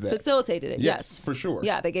birthed that. Facilitated it, yes. for sure.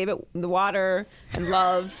 Yeah, they gave it the water and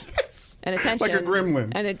love and attention. Like a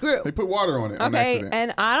gremlin. And it grew. They put water on it on Okay, accident.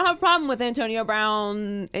 and I don't have a problem with Antonio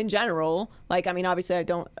Brown in general. Like, I mean, obviously, I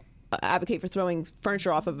don't advocate for throwing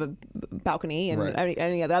furniture off of a balcony and Right.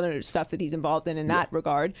 any of the other stuff that he's involved in that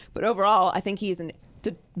regard. But overall, I think he's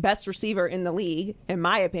the best receiver in the league, in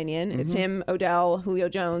my opinion. It's him, Odell, Julio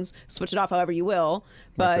Jones. Switch it off however you will,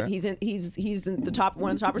 but Okay. he's in the top, one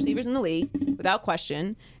of the top receivers in the league without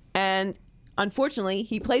question. And unfortunately,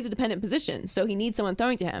 he plays a dependent position, so he needs someone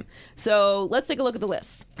throwing to him. So let's take a look at the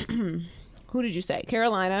list. Who did you say?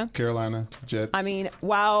 Carolina, Jets. I mean,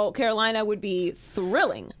 while Carolina would be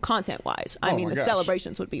thrilling content-wise, I Oh mean, my the gosh.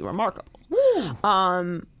 celebrations would be remarkable.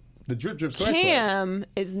 the drip drip sweat. Cam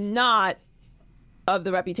is not of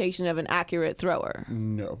the reputation of an accurate thrower.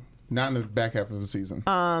 No, not in the back half of the season.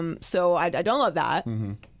 So I don't love that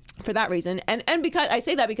for that reason. And because I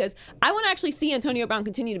say that because I want to actually see Antonio Brown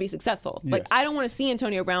continue to be successful. Like, Yes. I don't want to see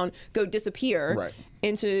Antonio Brown go disappear Right.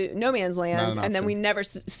 into no man's land Not an and then we option. never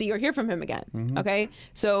see or hear from him again. Okay?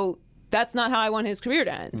 So that's not how I want his career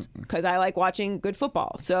to end because I like watching good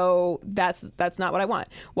football. So that's not what I want.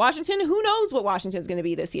 Washington, who knows what Washington's going to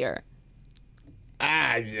be this year?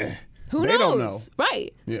 Yeah. Who They knows? don't know.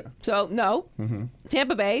 Right. Yeah. So, no.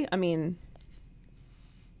 Tampa Bay, I mean,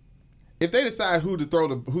 If they decide who's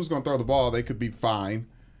going to throw the ball, they could be fine.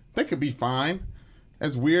 They could be fine.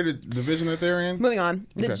 As weird a division that they're in. moving on.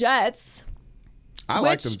 The Okay. Jets. I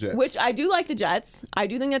like them Jets. Which I do like the Jets. I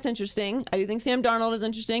do think that's interesting. I do think Sam Darnold is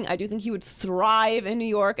interesting. I do think he would thrive in New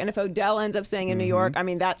York. And if Odell ends up staying in New York, I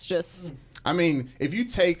mean, that's just... I mean, if you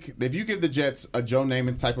give the Jets a Joe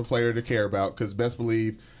Namath type of player to care about, because best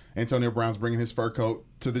believe Antonio Brown's bringing his fur coat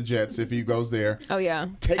to the Jets if he goes there. Oh, yeah.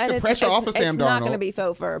 Take And the pressure off of Sam It's not Darnold. going to be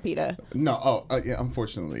faux fur, Peta. No, yeah,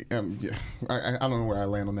 unfortunately, yeah, I don't know where I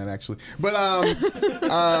land on that actually, but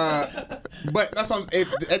but that's what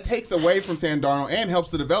it takes away from Sam Darnold and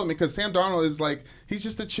helps the development because Sam Darnold is like he's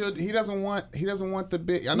just a chill. He doesn't want the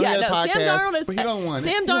big. I know he had a podcast, Sam Darnold is, but he don't want it.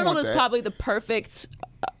 Sam He don't Darnold want is that. probably the perfect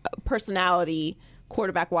personality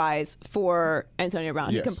quarterback-wise for Antonio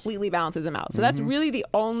Brown. Yes. He completely balances him out. So that's really the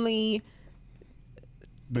only...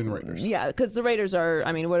 Then Raiders. Yeah, because the Raiders are.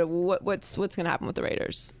 I mean, what's going to happen with the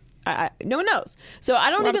Raiders? No one knows. So I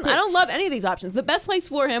don't love any of these options. The best place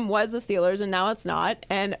for him was the Steelers, and now it's not.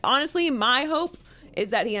 And honestly, my hope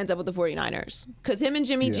is that he ends up with the 49ers because him and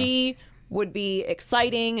Jimmy G would be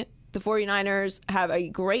exciting. The 49ers have a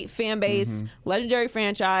great fan base, legendary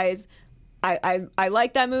franchise. I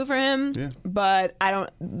like that move for him, but I don't.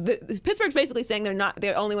 Pittsburgh's basically saying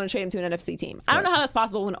they only want to trade him to an NFC team. I don't know how that's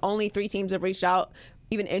possible when only 3 teams have reached out,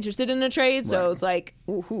 even interested in a trade. So Right. it's like,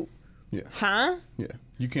 ooh, who? Yeah. Huh? Yeah.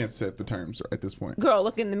 You can't set the terms at this point. Girl,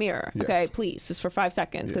 look in the mirror. Yes. Okay, please, just for 5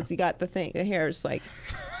 seconds, because you got the hair's like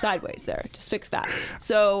sideways there. Just fix that.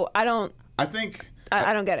 So I don't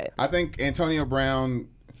get it. I think Antonio Brown,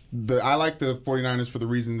 I like the 49ers for the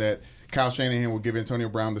reason that Kyle Shanahan will give Antonio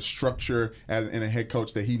Brown the structure in a head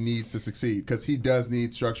coach that he needs to succeed because he does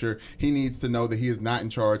need structure. He needs to know that he is not in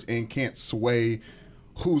charge and can't sway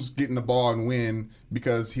who's getting the ball and win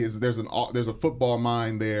because there's a football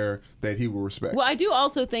mind there that he will respect. Well, I do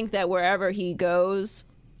also think that wherever he goes,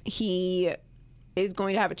 he is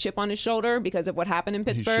going to have a chip on his shoulder because of what happened in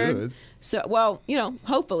Pittsburgh. should. So, well,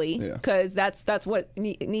 hopefully, Yeah. because that's what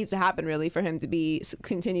needs to happen really for him to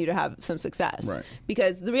continue to have some success. Right.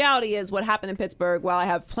 Because the reality is, what happened in Pittsburgh. While I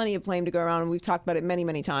have plenty of blame to go around, and we've talked about it many,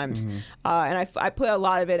 many times, and I put a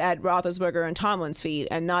lot of it at Roethlisberger and Tomlin's feet,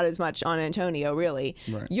 and not as much on Antonio. Really,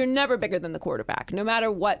 Right. You're never bigger than the quarterback, no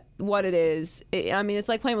matter what it is. I mean, it's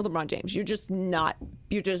like playing with LeBron James. You're just not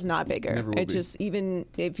bigger. Never will It be. just, even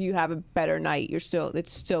if you have a better night, it's still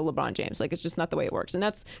LeBron James. Like, it's just not the way it works, and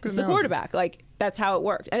it's the analogy. quarterback. Like, that's how it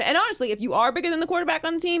worked. And honestly, if you are bigger than the quarterback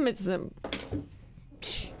on the team, it's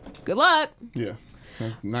good luck. Yeah.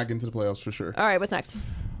 Not getting to the playoffs for sure. All right, what's next?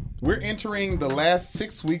 We're entering the last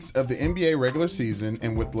 6 weeks of the NBA regular season,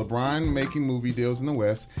 and with LeBron making movie deals in the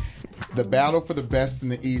West, the battle for the best in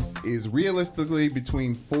the East is realistically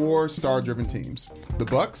between 4 star-driven teams: the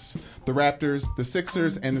Bucks, the Raptors, the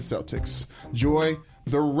Sixers, and the Celtics. Joy,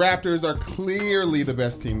 the Raptors are clearly the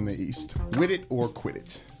best team in the East. With it or quit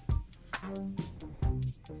it.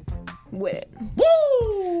 With it.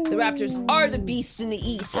 Woo! The Raptors are the beasts in the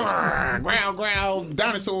East. Growl, growl,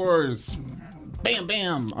 dinosaurs. Bam,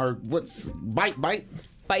 bam. Or what's bite, bite?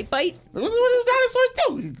 Bite. What do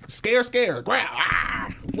dinosaurs do? Scare, growl.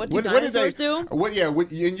 What do dinosaurs do?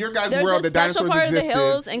 In your guys' There's world, a the dinosaurs special part existed. of the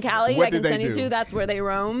hills in Cali What I can did send they you do? to. That's where they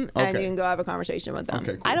roam, and Okay. you can go have a conversation with them.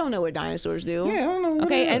 Okay, cool. I don't know what dinosaurs do. Yeah, I don't know what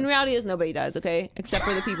Okay, it is. and reality is nobody does. Okay, except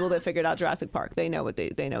for the people that figured out Jurassic Park. They know what they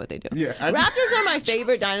do. Yeah, Raptors are my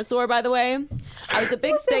favorite dinosaur, by the way. I was a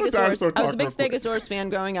big Dinosaur Stegosaurus. I was a talk big real quick. Stegosaurus fan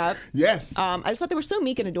growing up. Yes. I just thought they were so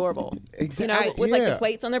meek and adorable. Exactly. With like the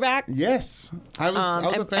plates on their back. Yes. I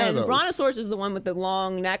was a fan of those. And Brontosaurus is the one with the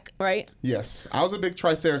long neck, right? Yes. I was a big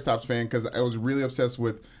Triceratops fan because I was really obsessed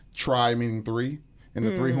with tri meaning three. And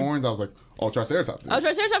the three horns, I was like, Triceratops. Oh,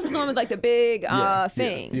 Triceratops is the one with like the big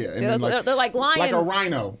thing. Yeah. And They're, then they're like lion. Like a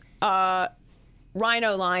rhino.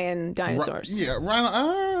 Rhino lion dinosaurs. Yeah, rhino.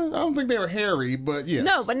 I don't think they were hairy, but yes.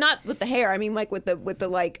 No, but not with the hair. I mean, like with the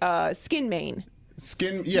like skin mane.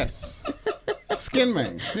 Skin, yes. Skin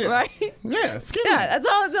mane. Yeah. Right? Yeah, skin Yeah, mane. that's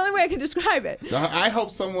all. That's the only way I can describe it. I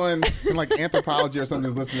hope someone in like anthropology or something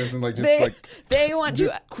is listening to this and like just They want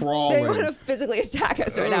just to crawling. They want to physically attack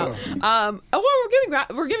us right Ugh. now. Well,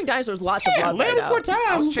 we're giving dinosaurs lots of love right now.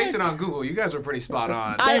 I was chasing on Google. You guys were pretty spot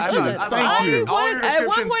on. Thank you. At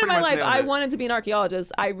one point in my life, I wanted. wanted to be an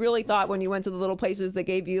archaeologist. I really thought when you went to the little places that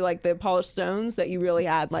gave you like the polished stones that you really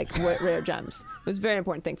had like rare gems. It was a very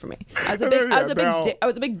important thing for me. I was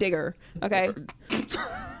a big digger. Okay.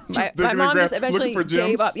 My mom just eventually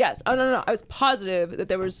gave up. Yes. Oh no. I was positive that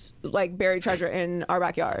there was like buried treasure in our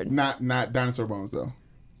backyard. Not dinosaur bones though.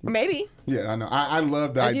 Maybe. Yeah, I know. I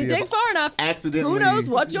love the idea. If you dig far enough, accidentally, who knows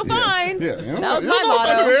what you'll find? Yeah. That was my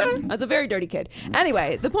motto. I was a very dirty kid.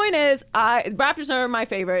 Anyway, the point is, Raptors are my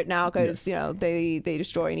favorite now because they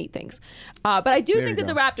destroy and eat things. But I do think that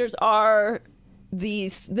the Raptors are the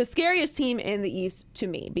scariest team in the East to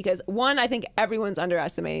me because one, I think everyone's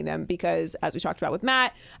underestimating them because as we talked about with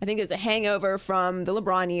Matt, I think there's a hangover from the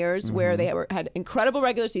LeBron years where they had incredible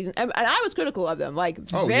regular season, and I was critical of them,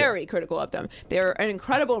 very critical of them. They're an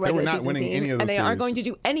incredible regular season team, and they aren't going to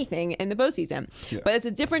do anything in the postseason. Yeah. But it's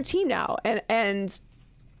a different team now, and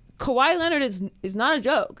Kawhi Leonard is not a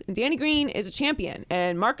joke. Danny Green is a champion,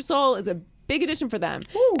 and Marc Gasol is a big addition for them.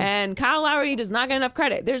 Woo. And Kyle Lowry does not get enough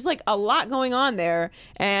credit. There's like a lot going on there,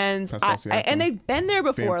 and they've been there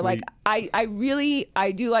before. Like I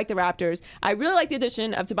do like the Raptors. I really like the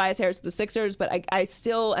addition of Tobias Harris with the Sixers, but I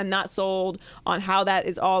still am not sold on how that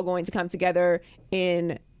is all going to come together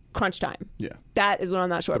in crunch time. Yeah, that is what I'm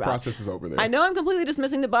not sure about. The process is over there. I know I'm completely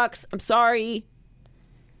dismissing the Bucks. I'm sorry.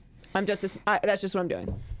 That's just what I'm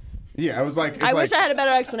doing. Yeah, I was like, I wish I had a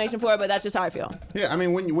better explanation for it, but that's just how I feel. Yeah, I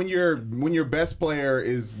mean, when your best player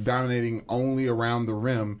is dominating only around the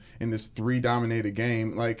rim in this 3-dominated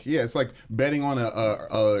game, it's like betting on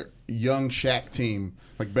a young Shaq team,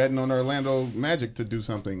 like betting on Orlando Magic to do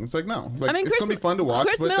something. It's like no, it's gonna be fun to watch.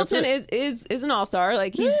 Chris Middleton is an all-star.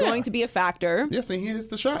 Like he's going to be a factor. Yes, and he hits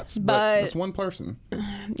the shots, but that's one person.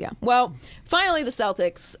 Yeah. Well, finally the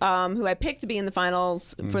Celtics, who I picked to be in the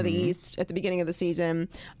finals for the East at the beginning of the season,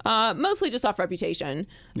 mostly just off reputation.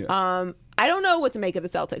 Yeah. I don't know what to make of the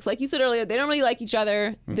Celtics. Like you said earlier, they don't really like each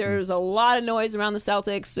other. There's a lot of noise around the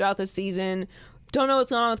Celtics throughout this season. Don't know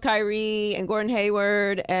what's going on with Kyrie and Gordon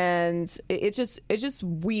Hayward, and it's just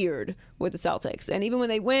weird with the Celtics. And even when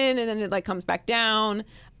they win, and then it comes back down,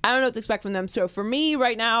 I don't know what to expect from them. So for me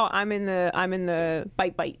right now, I'm in the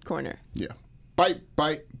bite corner. Yeah, bite,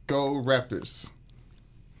 go Raptors.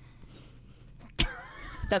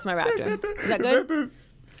 That's my Raptor. Is that good?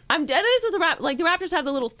 I'm dead with the Raptors. Like the Raptors have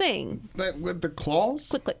the little thing with the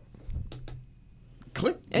claws.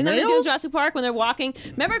 Click. And then they do in Jurassic Park when they're walking.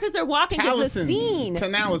 Remember, because they're walking because the scene.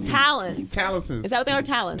 Talons. Is that what they are?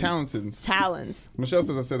 Talons. Michelle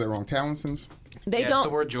says I said that wrong. Talonsons. They don't. That's the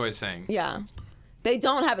word Joy's saying. Yeah. They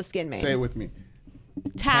don't have a skin mane. Say it with me.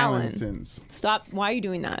 Talons. Stop. Why are you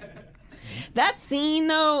doing that? That scene,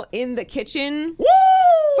 though, in the kitchen. Woo!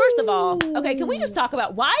 First of all, okay, can we just talk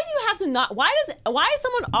about why do you have to knock? Why does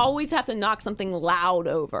someone always have to knock something loud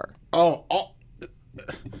over?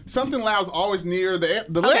 Something loud's always near the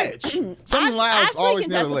ledge. Something loud's Ashley always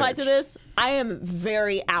can near the testify ledge. to this. I am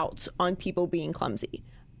very out on people being clumsy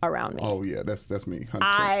around me. Oh yeah, that's me. 100%.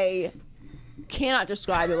 I cannot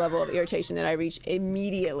describe the level of irritation that I reach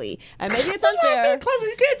immediately, and maybe it's unfair. Clumsy,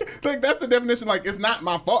 you can't. That's the definition. Like it's not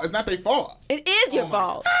my fault. It's not their fault. It is your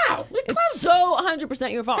fault. How? It's so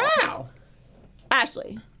 100% your fault. How?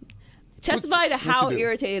 Ashley, testify to how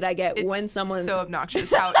irritated I get when someone. So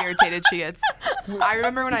obnoxious how irritated she gets. I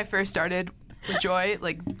remember when I first started with Joy,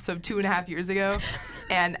 2.5 years ago,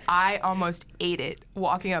 and I almost ate it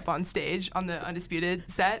walking up on stage on the Undisputed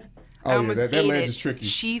set. I almost that ate ledge it. is tricky.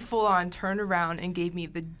 She full on turned around and gave me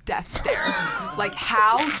the death stare. Like,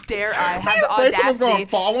 how dare I have the Someone's going audacity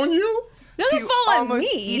to fall on you? Doesn't to fall on almost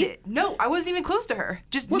me. eat it? No, I wasn't even close to her.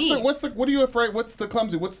 Just What me. are you afraid? What's the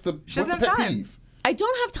clumsy? What's the doesn't pet have time. peeve? I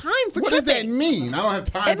don't have time for What does tripping. that mean? I don't have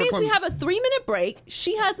time It for means we clumsy. have a 3-minute break.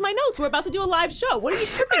 She has my notes. We're about to do a live show. What are you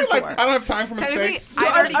tripping Like, for? I don't have time for Technically, mistakes.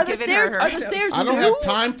 I'd already are the given stairs, her are the stairs I don't new? have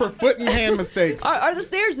time for foot and hand mistakes. Are the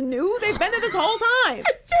stairs new? They've been there this whole time.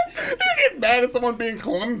 You get mad at someone being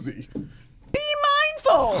clumsy. Be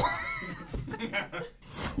mindful.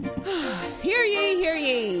 Hear ye, hear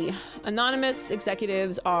ye. Anonymous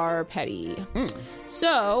executives are petty.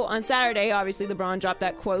 So, on Saturday, obviously, LeBron dropped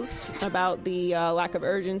that quote about the lack of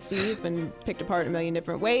urgency. It's been picked apart in a million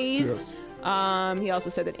different ways. Yes. He also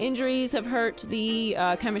said that injuries have hurt the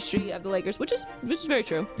chemistry of the Lakers, which is very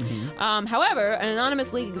true. However, an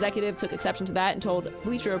anonymous league executive took exception to that and told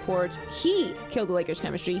Bleacher Report he killed the Lakers'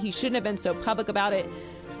 chemistry. He shouldn't have been so public about it.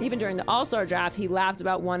 Even during the All-Star draft, he laughed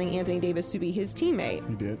about wanting Anthony Davis to be his teammate.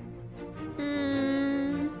 He did.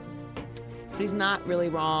 But he's not really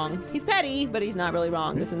wrong. He's petty, but he's not really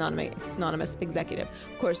wrong. This anonymous executive.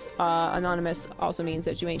 Of course, anonymous also means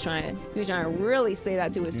that you ain't trying to really say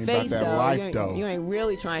that to his You ain't face, about that though. life, though. You ain't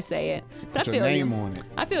really trying to say it. But Put I your feel name you. on it.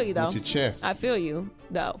 I feel you, though. With your chest. I feel you,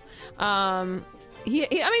 though. I mean, he's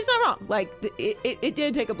not wrong. Like, it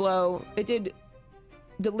did take a blow. It did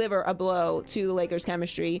deliver a blow to the Lakers'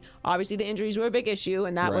 chemistry. Obviously, the injuries were a big issue,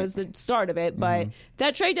 and that Right. was the start of it. But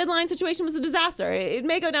that trade deadline situation was a disaster. It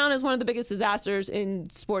may go down as one of the biggest disasters in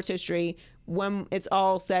sports history when it's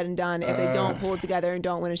all said and done. If they don't pull it together and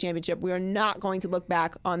don't win a championship, we are not going to look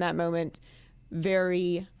back on that moment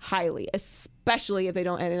very highly, especially if they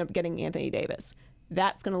don't end up getting Anthony Davis.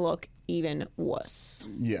 That's going to look even worse.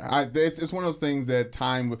 Yeah, it's one of those things that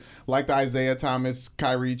time, like the Isaiah Thomas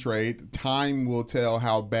Kyrie trade, time will tell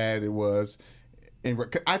how bad it was.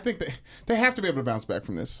 I think that they have to be able to bounce back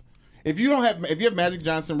from this. If you have Magic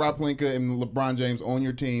Johnson, Rob Pelinka, and LeBron James on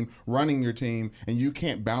your team, running your team, and you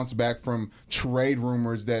can't bounce back from trade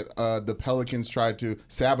rumors that the Pelicans tried to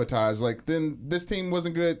sabotage, then this team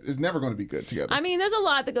wasn't good. Is never going to be good together. I mean, there's a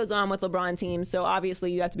lot that goes on with LeBron teams, so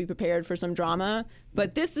obviously you have to be prepared for some drama.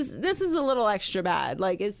 But this is a little extra bad.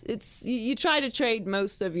 Like it's you try to trade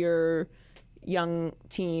most of your young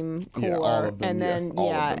team core, Yeah, all of them, and then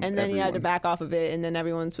all of them, and then you had to everyone. back off of it, and then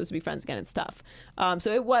everyone's supposed to be friends again. It's tough.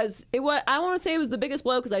 So it was. I want to say it was the biggest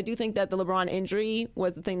blow because I do think that the LeBron injury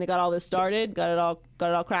was the thing that got all this started, got it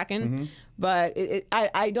all cracking. But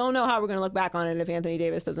I don't know how we're going to look back on it if Anthony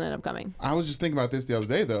Davis doesn't end up coming. I was just thinking about this the other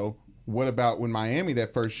day, though. What about when Miami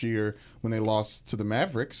that first year when they lost to the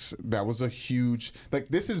Mavericks? That was a huge.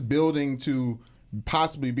 This is building to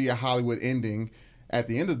possibly be a Hollywood ending at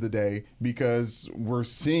the end of the day because we're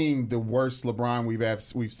seeing the worst LeBron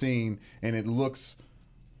we've seen, and it looks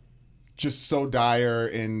just so dire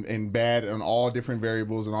and bad on all different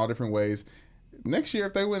variables and all different ways. Next year,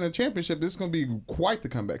 if they win a championship, this is going to be quite the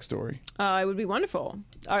comeback story. It would be wonderful.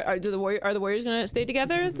 Are the Warriors going to stay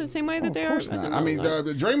together the same way that they are? Of course not. I mean,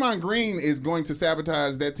 the Draymond Green is going to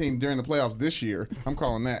sabotage that team during the playoffs this year. I'm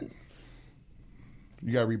calling that.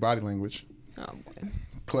 You got to read body language. Oh boy.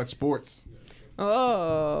 Clutch Sports.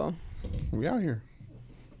 Oh. We out here.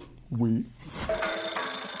 We.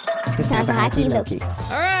 It's time for high key, low key.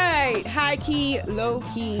 All right. High key, low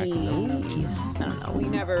key. I don't know.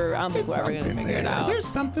 I don't think we're ever going to figure it out. There's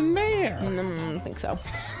something there. I don't think so.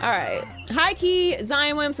 All right. High key,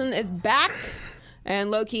 Zion Williamson is back. And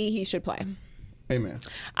low key, he should play. Amen.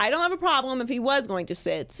 I I don't have a problem if he was going to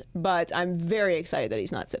sit, but I'm very excited that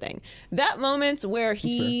he's not sitting. That moment where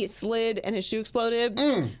he slid and his shoe exploded.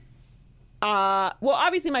 Well,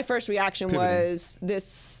 obviously, my first reaction was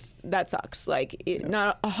that sucks.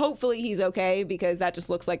 Hopefully he's okay because that just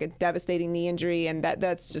looks like a devastating knee injury, and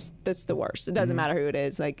that's the worst. It doesn't matter who it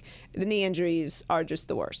is. Like the knee injuries are just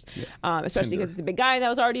the worst, especially because he's a big guy, and that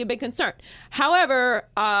was already a big concern. However,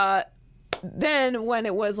 then when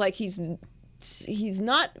it was like he's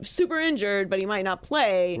not super injured, but he might not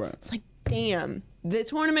play, it's like, damn, the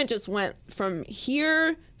tournament just went from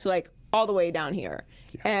here to all the way down here.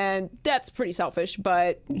 And that's pretty selfish,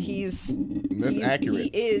 but he's accurate. He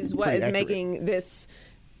is what Pretty is accurate. making this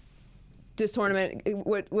tournament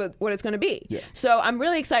what it's going to be. Yeah. So I'm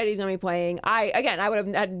really excited he's going to be playing. I would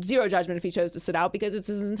have had zero judgment if he chose to sit out because it's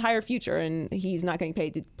his entire future and he's not getting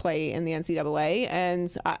paid to play in the NCAA.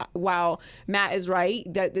 And while Matt is right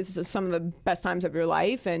that this is some of the best times of your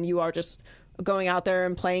life and you are just going out there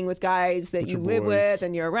and playing with guys that you your live boys. with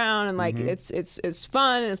and you're around and it's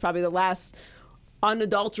fun and it's probably the last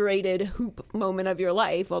unadulterated hoop moment of your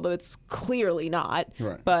life, although it's clearly not.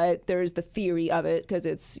 Right. But there's the theory of it because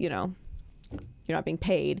it's, you're not being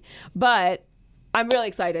paid. But I'm really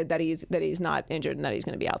excited that he's not injured and that he's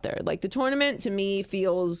going to be out there. Like, the tournament to me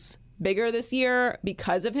feels bigger this year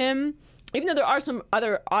because of him. Even though there are some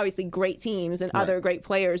other obviously great teams and other great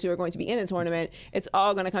players who are going to be in the tournament, it's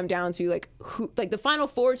all going to come down to the Final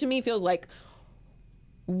Four to me feels like,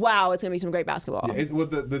 wow, it's going to be some great basketball. Yeah,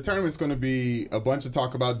 the tournament's going to be a bunch of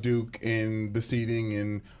talk about Duke and the seeding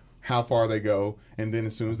and how far they go. And then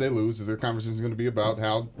as soon as they lose, the conversation is going to be about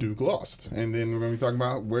how Duke lost. And then we're going to be talking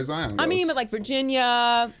about where Zion goes. I mean, but like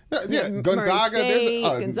Virginia, Gonzaga, State,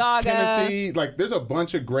 Gonzaga, Tennessee. Like, there's a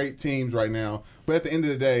bunch of great teams right now. But at the end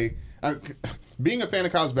of the day, being a fan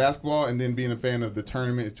of college basketball and then being a fan of the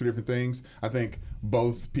tournament is two different things. I think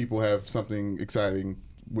both people have something exciting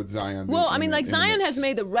with Zion. Well, I mean, like, Zion has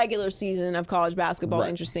made the regular season of college basketball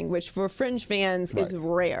interesting, which for fringe fans is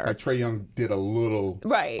rare. Like, Trae Young did a little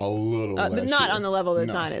but not on the level that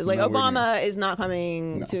Zion is. Like, Obama is not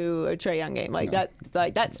coming to a Trae Young game. Like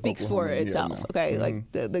that speaks for itself. Okay, like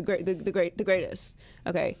the greatest.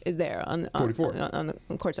 Okay, is there on the 44 on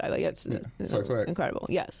the court side. Like, it's incredible.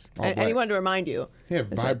 Yes, and he wanted to remind you. He had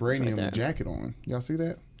vibranium jacket on. Y'all see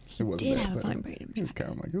that? It wasn't did that, have a vibranium jacket.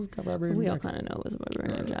 It was kind of vibranium. We all kind of know it was a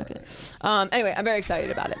vibranium jacket. Anyway, I'm very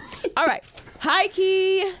excited about it. All right. High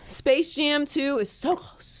key, Space Jam 2 is so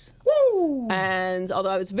close. Woo! And although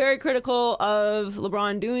I was very critical of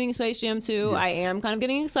LeBron doing Space Jam 2, I am kind of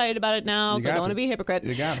getting excited about it now, so I don't want to be a hypocrite.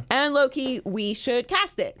 You got it. And low-key, we should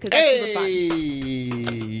cast it, because that's super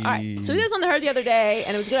fun. All right. So we did this on The Herd the other day,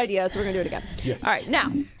 and it was a good idea, so we're going to do it again. Yes. All right.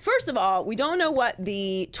 Now, first of all, we don't know what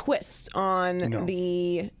the twist on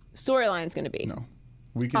the storyline is going to be. No.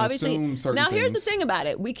 We can assume certain things. Now, here's the thing about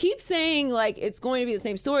it. We keep saying, like, it's going to be the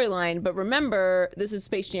same storyline, but remember, this is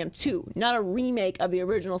Space Jam 2, not a remake of the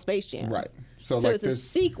original Space Jam. Right. So like, it's a this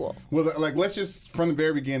sequel. Well, like, let's just, from the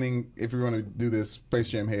very beginning, if we're going to do this Space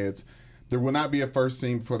Jam heads, there will not be a first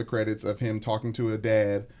scene before the credits of him talking to a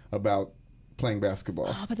dad about playing basketball.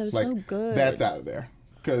 Oh, but that was so good. That's out of there.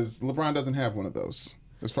 Because LeBron doesn't have one of those,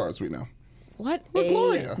 as far as we know. What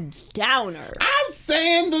Gloria. Downer. I'm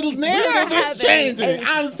saying the narrative is changing.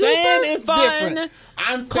 I'm saying it's different.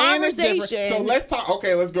 I'm saying it's different. So let's talk.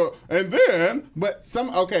 Okay, let's go. And then, at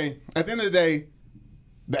the end of the day,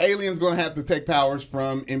 the alien's going to have to take powers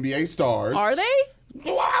from NBA stars. Are they?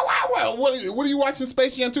 Well, what are you watching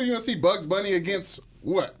Space Jam 2? You're going to see Bugs Bunny against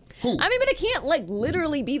what? Who? I mean, but it can't, like,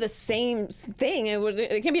 literally be the same thing.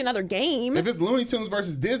 It can't be another game. If it's Looney Tunes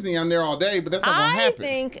versus Disney, I'm there all day, but that's not going to happen. I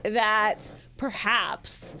think that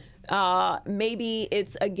perhaps maybe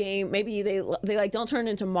it's a game. Maybe they like don't turn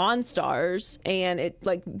into monsters, and it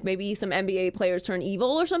like maybe some NBA players turn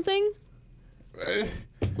evil or something.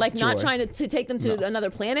 Like not trying to take them to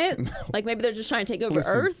another planet. No. Like maybe they're just trying to take over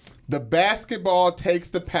Earth. The basketball takes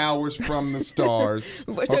the powers from the stars.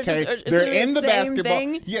 Okay, they're in the basketball.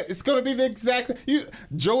 Thing? Yeah, it's going to be the exact same.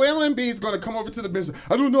 Joel Embiid's going to come over to the bench.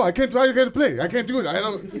 I don't know. I can't play. I can't do it. I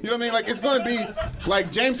don't. You know what I mean? Like it's going to be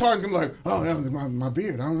like James Harden's going to be like, oh, that was my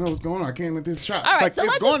beard. I don't know what's going on. I can't let this shot. All right, like, so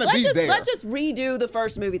let's just redo the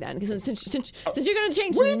first movie then, because since you're going to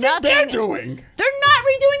change what do you nothing, think they're doing? They're not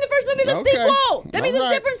redoing the first movie. It's a sequel. That means it's a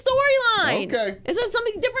different storyline. Okay. It's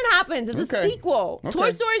something different happens. It's a sequel. Okay. Toy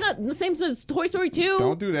Story's not the same as Toy Story 2.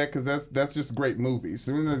 Don't do that because that's just great movies.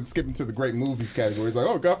 So we're going to skip into the great movies category. It's like,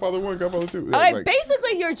 oh, Godfather 1, Godfather 2. All right,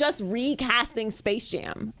 basically you're just recasting Space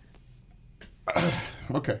Jam.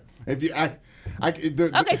 Okay. If you,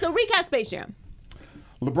 so recast Space Jam.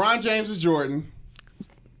 LeBron James is Jordan.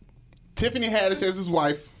 Tiffany Haddish as his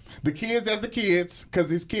wife. The kids as the kids, because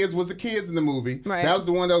his kids was the kids in the movie. Right. That was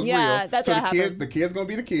the one that was real. That's so what happened. The kids gonna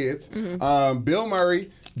be the kids. Mm-hmm. Bill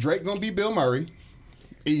Murray, Drake gonna be Bill Murray.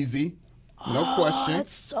 Easy, no question.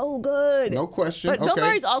 That's so good. No question. But Bill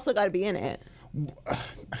Murray's also got to be in it.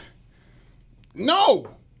 No.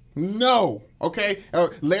 Okay.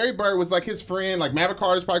 Larry Bird was like his friend. Like Maverick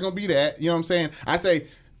Carter's probably gonna be that. You know what I'm saying? I say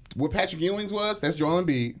what Patrick Ewing's was. That's Joel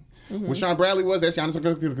Embiid. Mm-hmm. What Sean Bradley was, that's Giannis.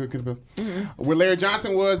 Mm-hmm. What Larry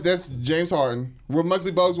Johnson was, that's James Harden. What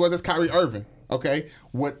Muggsy Bogues was, that's Kyrie Irving. Okay,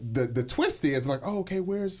 what the twist is like? Oh, okay,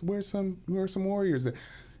 where's some Warriors?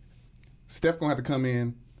 Steph gonna have to come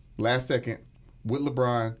in last second with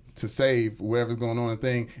LeBron to save whatever's going on in the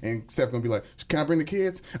thing, and Steph gonna be like, "Can I bring the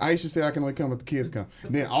kids?" Aisha said, "I can only come if the kids come."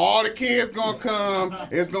 Then all the kids gonna come.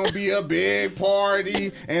 It's gonna be a big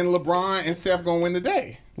party, and LeBron and Steph gonna win the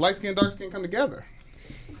day. Light skin, dark skin come together.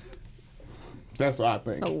 That's what I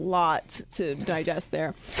think. It's a lot to digest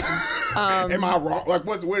there. Am I wrong? Like,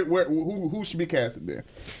 who should be casted there?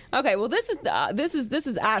 Okay, well, this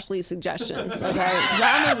is Ashley's suggestions. Okay, 'cause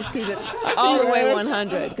I'm gonna just keep it all the way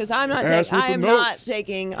 100 because I am not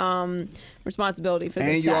taking responsibility for this.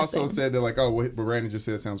 And you casting. also said that like, oh, what Brandon just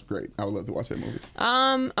said sounds great. I would love to watch that movie.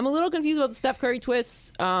 I'm a little confused about the Steph Curry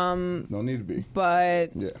twists. No need to be.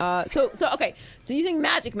 But Yeah. so okay. Do you think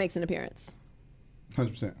Magic makes an appearance?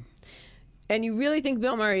 100%. And you really think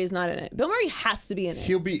Bill Murray is not in it? Bill Murray has to be in it.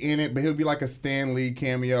 He'll be in it, but he'll be like a Stan Lee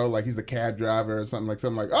cameo, like he's the cab driver or something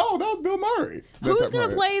like, oh, that was Bill Murray. Who's going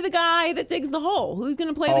to play the guy that digs the hole? Who's going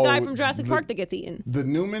to play the guy from Jurassic Park that gets eaten? The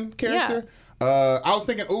Newman character? Yeah. I was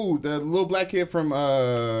thinking, the little black kid from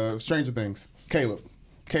Stranger Things.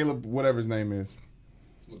 Caleb, whatever his name is.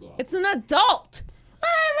 It's an adult.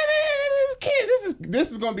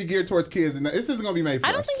 This is going to be geared towards kids, and this isn't going to be made for us.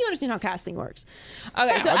 I don't think you understand how casting works.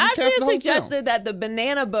 Okay, so I just Ashley cast the has whole suggested film. that the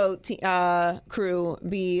Banana Boat crew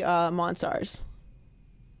be Monstars.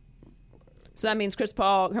 So that means Chris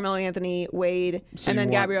Paul, Carmelo Anthony, Wade, So and you then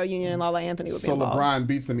want- Gabrielle Union and Lala Anthony would be So involved. LeBron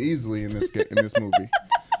beats them easily in this movie.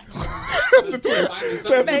 That's the twist. That's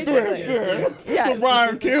the Basically. twist. Yeah. Yes.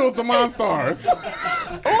 LeBron kills the Monstars.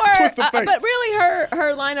 Twist of fate. But really,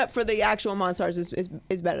 her lineup for the actual Monstars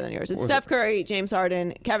is better than yours. It's Steph Curry, James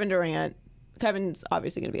Harden, Kevin Durant. Kevin's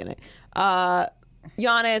obviously going to be in it.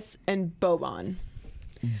 Giannis and Boban.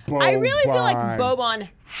 I really feel like Boban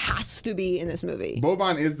has to be in this movie.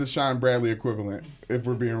 Boban is the Sean Bradley equivalent, if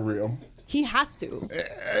we're being real. He has to.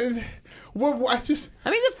 Well, I just...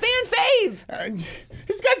 I mean, he's a fan fave.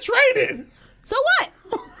 He's got traded. So what?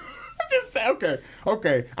 I just say,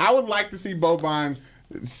 okay. I would like to see Boban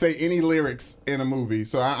say any lyrics in a movie.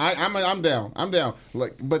 So I'm down. I'm down.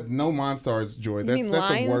 Like, but no Monstars, Joy. That's mean the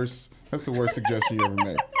lines? worst. That's the worst suggestion you ever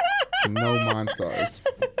made. No Monstars.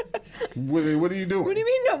 What are you doing? What do you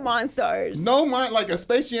mean no Monstars? No, like a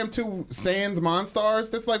Space Jam 2 Sans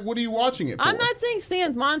Monstars. That's like, what are you watching it for? I'm not saying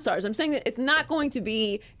Sans Monstars. I'm saying that it's not going to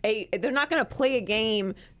be they're not going to play a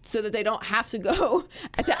game so that they don't have to go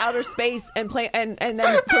to outer space and play and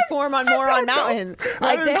then perform on Moron Mountain.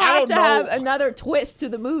 Like they have to have another twist to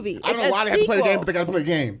the movie. I don't know why they have to play the game, but they got to play the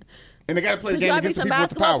game. And they got to play the game against the people with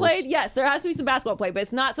the powers. Played? Yes, there has to be some basketball played, but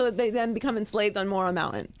it's not so that they then become enslaved on Moron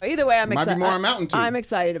Mountain. Either way, I'm excited. Might be Moron Mountain too. I'm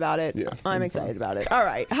excited about it. Yeah, I'm excited about it. All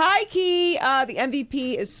right. High key, the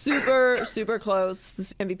MVP is super close,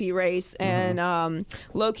 this MVP race. And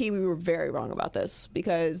low key, we were very wrong about this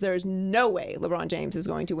because there's no way LeBron James is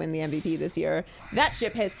going to win the MVP this year. That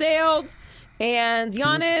ship has sailed. And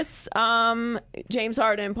Giannis, James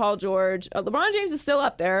Harden, Paul George. LeBron James is still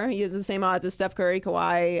up there. He has the same odds as Steph Curry,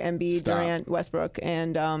 Kawhi, Embiid, Durant, Westbrook,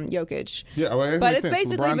 and Jokic. Yeah, well, but makes it's sense.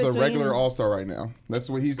 basically LeBron's between... a regular All-Star right now. That's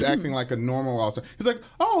what he's acting like, a normal All-Star. He's like,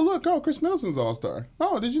 Chris Middleton's All-Star.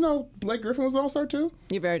 Oh, did you know Blake Griffin was an All-Star too?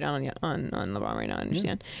 You're very down on LeBron right now, I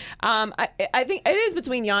understand. I think it is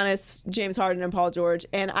between Giannis, James Harden, and Paul George.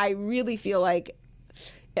 And I really feel like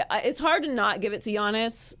it's hard to not give it to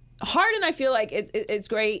Giannis. Harden, I feel like it's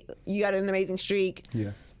great. You got an amazing streak.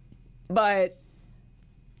 Yeah. But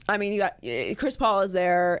I mean, you got Chris Paul is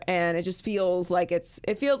there, and it just feels like it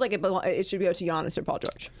should go to Giannis or Paul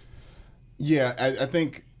George. Yeah, I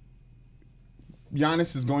think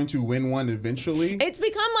Giannis is going to win one eventually. It's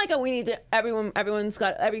become like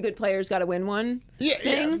every good player's got to win one.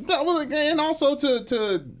 Thing. Yeah. Well, and also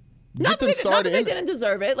to Not that they didn't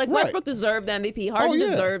deserve it. Like Right. Westbrook deserved the MVP. Harden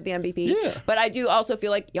deserved the MVP. Yeah. But I do also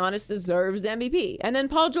feel like Giannis deserves the MVP. And then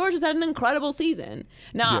Paul George has had an incredible season.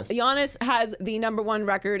 Now, Yes. Giannis has the #1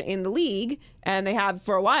 record in the league, and they have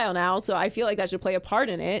for a while now. So I feel like that should play a part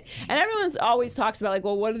in it. And everyone's always talks about like,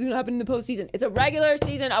 well, what is going to happen in the postseason? It's a regular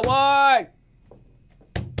season award.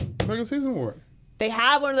 regular season award. They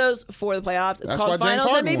have one of those for the playoffs. It's That's called why James Finals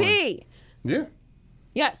Harden MVP. Yeah.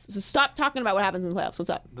 Yes. So stop talking about what happens in the playoffs. What's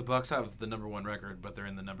up? The Bucks have the #1 record, but they're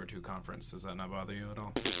in the #2 conference. Does that not bother you at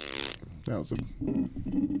all?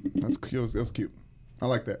 That's cute. It was cute. I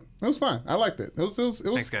like that. It was fine. I liked it. It was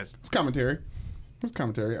Thanks, guys. It was commentary. It was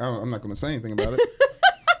commentary. I'm not going to say anything about it.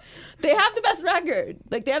 They have the best record.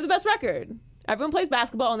 Like, they have the best record. Everyone plays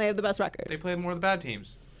basketball, and they have the best record. They play more of the bad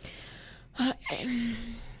teams.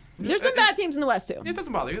 There's some bad teams in the West, too. It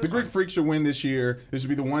doesn't bother you. The That's Greek fine. Freak should win this year. This should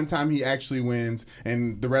be the one time he actually wins,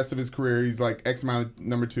 and the rest of his career, he's like X amount of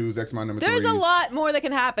 #2s, X amount of #3s. There's a lot more that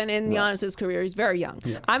can happen in Giannis's career. He's very young.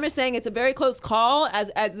 Yeah. I'm just saying it's a very close call.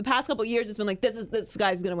 As the past couple of years, it's been like this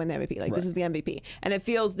guy's going to win the MVP. Like, this is the MVP, and it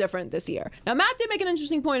feels different this year. Now, Matt did make an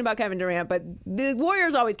interesting point about Kevin Durant, but the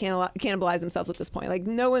Warriors always cannibalize themselves at this point. Like,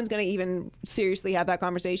 no one's going to even seriously have that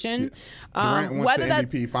conversation. Durant wants whether the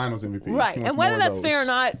MVP, Finals MVP. right? He wants And whether more of that's fair or those.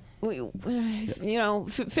 not,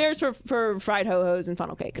 fares for fried ho-hos and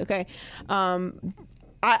funnel cake, okay?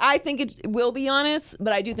 I think it will be honest,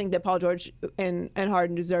 but I do think that Paul George and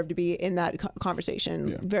Harden deserve to be in that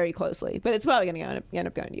conversation very closely. But it's probably going to end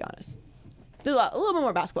up going to Giannis. There's a little bit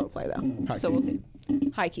more basketball to play, though. So we'll see.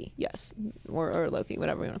 High key, yes. Or low key,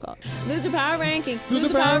 whatever you want to call it. Loser Power Rankings. Loser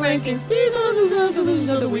Power Rankings. These are losers of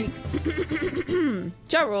the week.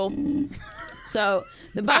 Ja Rule. So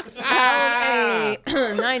the Bucks held a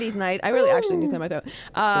 90s night. I really actually need to clear my throat.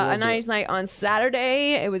 A 90s night on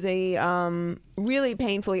Saturday. It was a really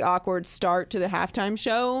painfully awkward start to the halftime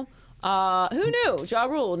show. Who knew? Ja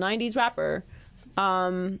Rule, 90s rapper.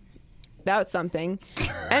 That was something.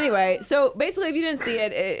 Anyway, so basically, if you didn't see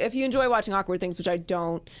it, if you enjoy watching awkward things, which I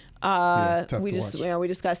don't, we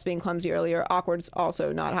discussed being clumsy earlier. Awkward's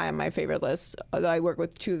also not high on my favorite list. Although I work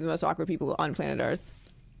with two of the most awkward people on planet Earth,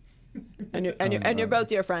 and you're both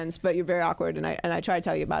dear friends, but you're very awkward. And I try to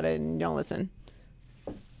tell you about it, and you don't listen.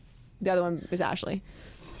 The other one is Ashley.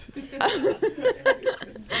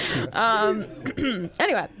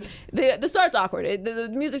 Anyway, the start's awkward. The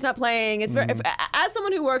music's not playing. It's very. As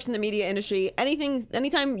someone who works in the media industry,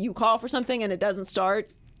 anytime you call for something and it doesn't start,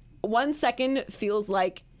 1 second feels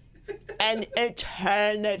like an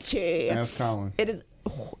eternity. Ask Colin. It is.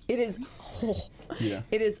 Yeah.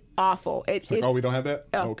 It is awful. It's like, we don't have that.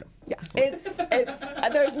 Okay. Yeah.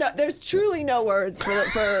 There's truly no words for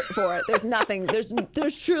it. There's nothing. There's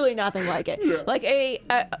truly nothing like it. Yeah. Like a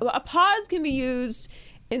pause can be used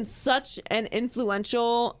in such an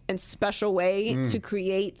influential and special way to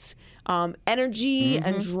create energy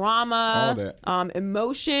and drama,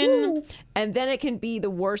 emotion, and then it can be the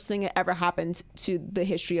worst thing that ever happened to the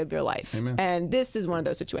history of your life. Amen. And this is one of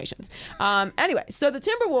those situations. Anyway, so the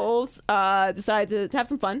Timberwolves decided to have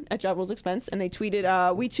some fun at Ja Rule's expense, and they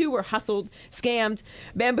tweeted, "We too were hustled, scammed,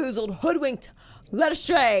 bamboozled, hoodwinked, led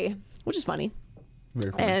astray," which is funny.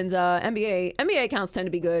 Very funny. And NBA accounts tend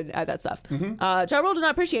to be good at that stuff. Ja Rule did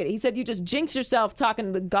not appreciate it. He said, "You just jinx yourself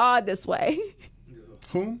talking to God this way."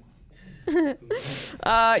 Who?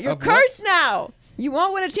 You're cursed now. You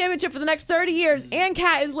won't win a championship for the next 30 years, and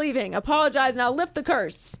Cat is leaving. Apologize and I'll lift the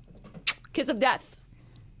curse. Kiss of death.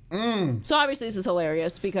 So obviously this is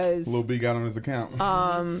hilarious because Lil B got on his account.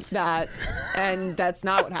 that's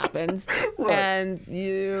not what happens. Right. And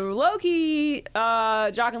you low-key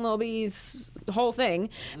jocking Lil B's whole thing,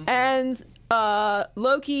 and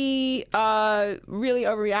low-key really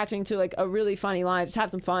overreacting to like a really funny line. Just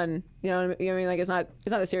have some fun. You know what I mean? Like it's not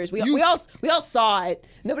that serious. We all saw it.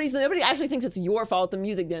 Nobody actually thinks it's your fault the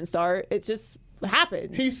music didn't start. It's just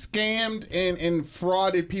happened. He scammed and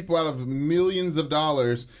frauded people out of millions of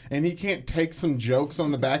dollars, and he can't take some jokes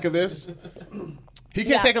on the back of this. He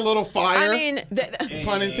can't take a little fire. I mean,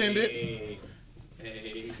 pun intended.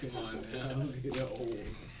 Hey, come on now.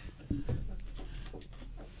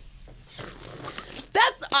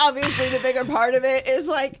 That's obviously the bigger part of it. Is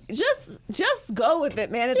like just go with it,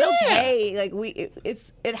 man. It's okay. Like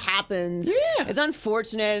it happens. Yeah. It's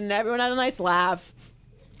unfortunate, and everyone had a nice laugh.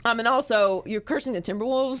 And also, you're cursing the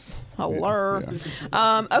Timberwolves. Hello.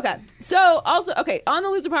 Yeah. Okay. So, also, on the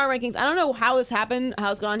Loser Power Rankings, I don't know how this happened, how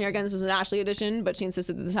it's gone here. Again, this was an Ashley edition, but she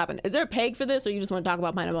insisted that this happened. Is there a peg for this, or you just want to talk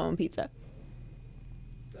about pineapple on pizza?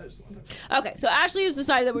 Okay, so Ashley has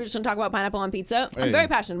decided that we're just going to talk about pineapple on pizza. Hey. I'm very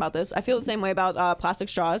passionate about this. I feel the same way about plastic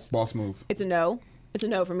straws. Boss move. It's a no. It's a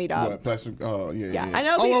no for me, dog. What, plastic? Oh, yeah. I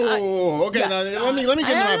know. Okay, now let me get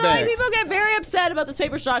in my bag. People get very upset about this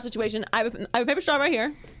paper straw situation. I have a paper straw right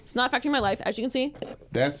here. It's not affecting my life, as you can see.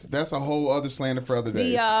 That's a whole other slander for other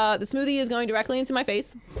days. The smoothie is going directly into my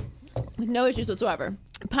face with no issues whatsoever.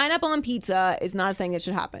 Pineapple on pizza is not a thing that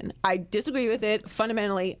should happen. I disagree with it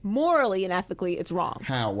fundamentally, morally, and ethically. It's wrong.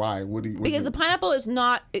 How? Why? Because the pineapple is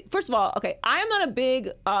not. First of all, I am not a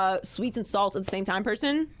big sweets and salts at the same time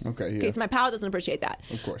person. Okay, yeah. Okay, so my palate doesn't appreciate that.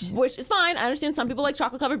 Of course. Which is fine. I understand some people like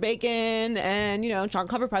chocolate covered bacon, and chocolate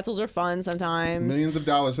covered pretzels are fun sometimes. Millions of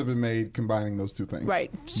dollars have been made combining those two things.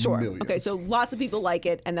 Right. Sure. Millions. Okay, so lots of people like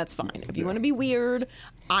it, and that's fine. If you want to be weird,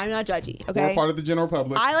 I'm not judgy. Okay. We're part of the general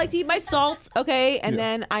public. I like to eat my salt. Okay, and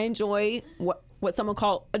then I enjoy what some would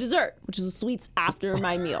call a dessert, which is the sweets after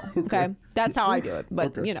my meal. Okay, that's how I do it.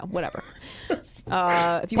 But whatever.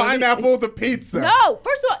 If you pineapple the pizza. No.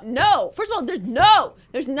 First of all,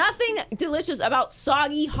 there's nothing delicious about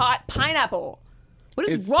soggy hot pineapple. What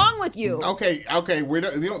is wrong with you? Okay. We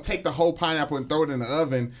don't take the whole pineapple and throw it in the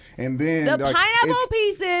oven, and then the pineapple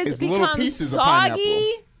pieces become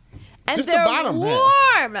soggy, and just they're the bottom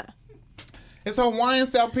warm. Half. It's a Hawaiian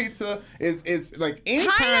style pizza. It's like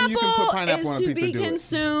anytime you can put pineapple on a pizza, is to be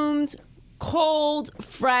consumed cold,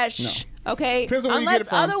 fresh, Okay, Depends on where you get unless it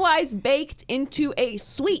from. otherwise baked into a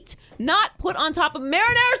sweet, not put on top of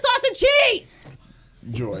marinara sauce and cheese.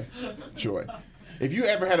 Joy. If you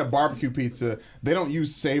ever had a barbecue pizza, they don't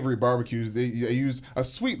use savory barbecues. They use a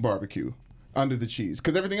sweet barbecue under the cheese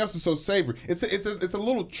because everything else is so savory. It's a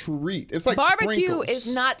little treat. It's like Barbecue sprinkles.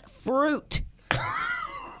 is not fruit.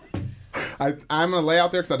 I'm gonna lay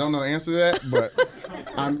out there because I don't know the answer to that,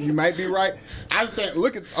 but you might be right. I'm saying,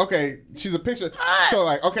 look at she's a picture. So Oh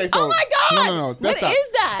my God! No. What is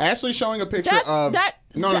that? Ashley's showing a picture of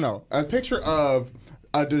a picture of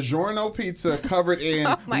a DiGiorno pizza covered in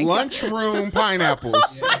Oh my lunchroom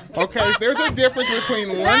pineapples. Okay, there's a difference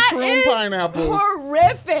between lunchroom pineapples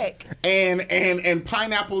horrific. and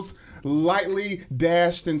pineapples lightly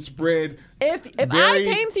dashed and spread. If I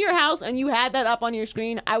came to your house and you had that up on your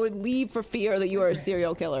screen, I would leave for fear that you are a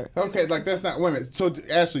serial killer. Okay, that's not women. So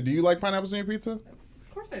Ashley, do you like pineapples in your pizza? Of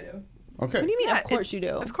course I do. Okay. What do you mean? Of course you do.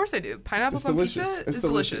 Of course I do. Pineapple It's on delicious. pizza It's is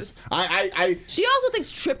delicious. delicious. She also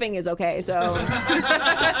thinks tripping is okay. So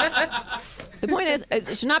the point is,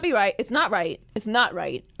 it should not be right. It's not right. It's not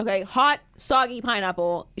right. Okay, hot, soggy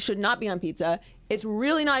pineapple should not be on pizza. It's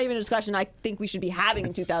really not even a discussion I think we should be having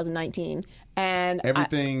in 2019. And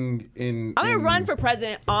everything I'm gonna run for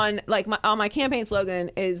president on my campaign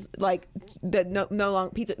slogan is like the no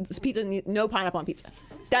long pizza no pineapple on pizza.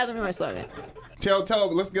 That's gonna be my slogan.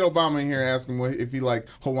 Tell. Let's get Obama in here and ask him if he like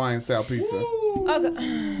Hawaiian style pizza.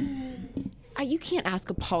 Okay. You can't ask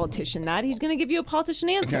a politician that. He's gonna give you a politician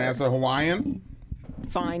answer. Can I ask a Hawaiian?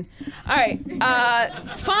 Fine. All right.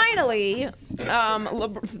 Finally,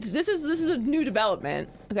 this is a new development.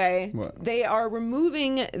 Okay. What? They are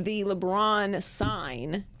removing the LeBron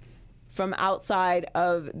sign from outside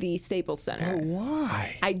of the Staples Center.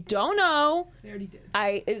 Why? I don't know. They already did.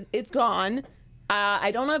 It's gone.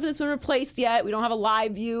 I don't know if it's been replaced yet. We don't have a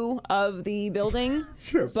live view of the building.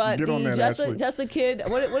 Yes, but get on that, Ashley. just a kid.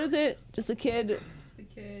 What is it? Just a kid. Just a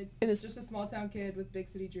kid. It's Just a small town kid with big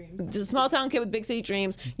city dreams. Just a small town kid with big city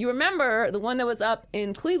dreams. You remember the one that was up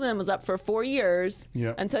in Cleveland was up for 4 years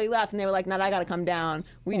until he left, and they were like, "No, I got to come down.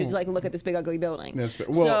 We just look at this big ugly building." That's fair.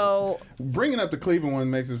 Well, bringing up the Cleveland one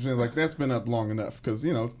makes it feel like that's been up long enough because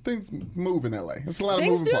things move in LA. It's a lot of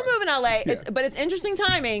things moving do parts. move in LA. Yeah. But it's interesting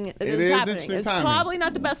timing that It it's is happening. interesting It's timing. probably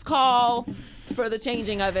not the best call for the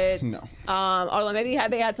changing of it. No. Although maybe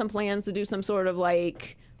they had some plans to do some sort of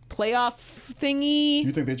like playoff thingy.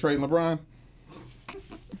 You think they trade LeBron?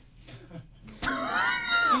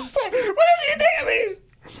 What do you think? I mean,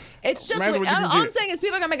 It's just Imagine what you can all I'm get. saying is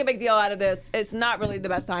people are gonna make a big deal out of this. It's not really the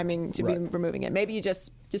best timing to be removing it. Maybe you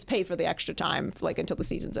just pay for the extra time, until the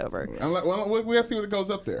season's over. well, we gotta see what goes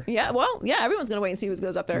up there. Yeah, everyone's gonna wait and see what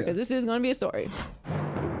goes up there because this is gonna be a story.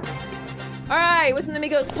 All right, what's in the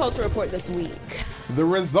Migos Culture Report this week? The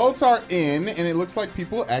results are in, and it looks like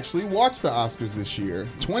people actually watched the Oscars this year.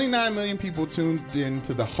 29 million people tuned in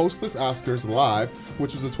to the hostless Oscars live,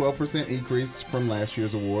 which was a 12% increase from last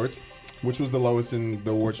year's awards, which was the lowest in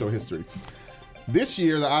the award show history. This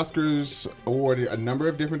year, the Oscars awarded a number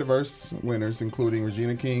of different diverse winners, including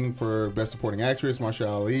Regina King for Best Supporting Actress, Mahershala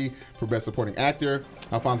Ali for Best Supporting Actor,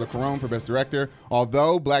 Alfonso Cuarón for Best Director.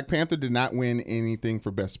 Although Black Panther did not win anything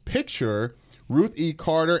for Best Picture, Ruth E.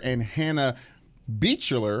 Carter and Hannah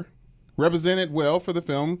Beachler represented well for the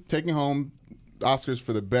film, taking home Oscars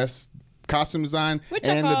for the Best Costume Design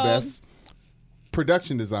and the Best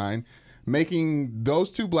Production Design, making those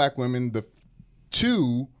two black women the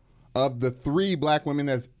two of the three black women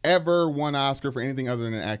that's ever won an Oscar for anything other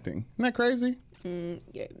than acting. Isn't that crazy?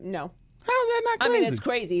 No. How is that not crazy? I mean, it's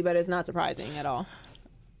crazy, but it's not surprising at all.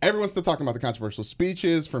 Everyone's still talking about the controversial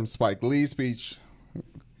speeches from Spike Lee's speech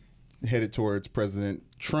headed towards President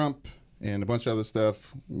Trump and a bunch of other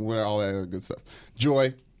stuff, all that other good stuff.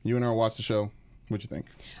 Joy, you and I watched the show. What'd you think?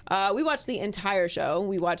 We watched the entire show.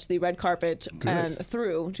 We watched the red carpet and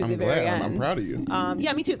through to the very end. I'm proud of you.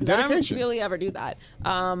 Yeah, me too. Because I don't Dedication. really ever do that.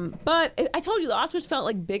 But I told you the Oscars felt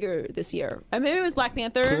like bigger this year. I mean, maybe it was Black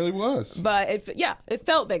Panther. Clearly was. But it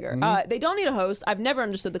felt bigger. They don't need a host. I've never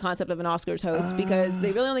understood the concept of an Oscars host because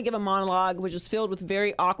they really only give a monologue, which is filled with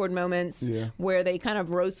very awkward moments where they kind of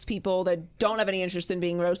roast people that don't have any interest in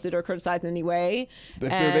being roasted or criticized in any way. If they're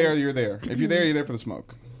there, you're there. If you're there, you're there for the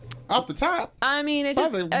smoke. Off the top. I mean, it By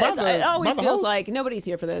just the- it always by the feels host. like nobody's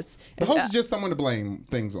here for this. The host is just someone to blame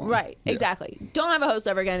things on. Right, Yeah. exactly. Don't have a host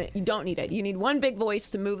ever again. You don't need it. You need one big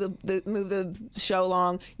voice to move the show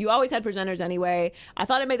along. You always had presenters anyway. I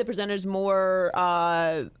thought it made the presenters more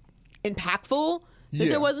impactful that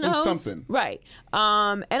there wasn't a it was host. something. Right.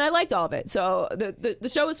 And I liked all of it. So the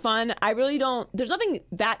show was fun. I really don't. There's nothing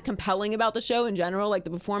that compelling about the show in general. Like the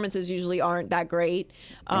performances usually aren't that great.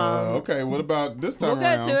 Okay, what about this time We'll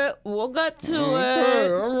around? get to it. We'll get to Okay,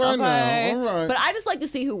 it. all right now, all right. But I just like to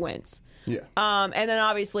see who wins. Yeah. And then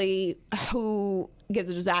obviously who gives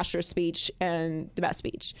a disastrous speech and the best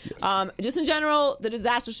speech. Yes. Just in general, the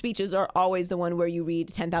disaster speeches are always the one where you read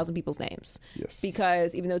 10,000 people's names. Yes.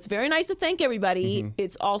 Because even though it's very nice to thank everybody,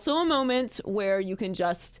 it's also a moment where you can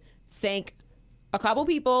just thank a couple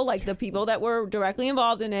people, like the people that were directly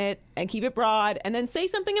involved in it, and keep it broad, and then say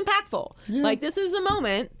something impactful. Like this is a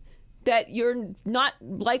moment that you're not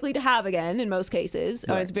likely to have again in most cases.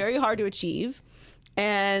 Right. It's very hard to achieve.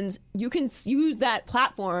 And you can use that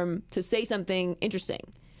platform to say something interesting.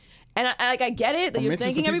 And I get it that Or you're mention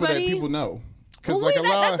thanking some people everybody. that people know. 'Cause Well, like a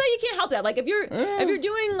lot. that's how you can't help that. Like if you're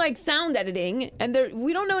doing like sound editing, and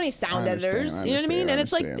we don't know any sound I understand, editors, I you know what I mean? understand, And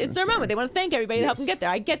it's like I it's their understand. moment. They want to thank everybody to help them Yes. get there.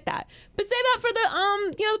 I get that, but say that for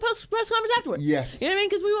the the press conference afterwards. Yes. You know what I mean?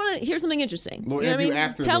 Because we want to hear something interesting. Little You know what I interview mean?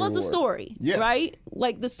 after Tell the us a award. story. Yes. Right?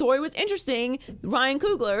 Like the story was interesting. Ryan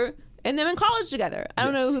Coogler and them in college together. I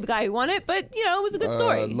don't Yes. know who the guy who won it, but it was a good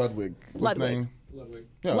story. Ludwig. What's his Ludwig. name?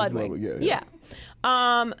 Yeah, it was Ludwig. Yeah.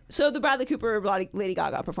 So the Bradley Cooper Lady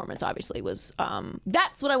Gaga performance obviously was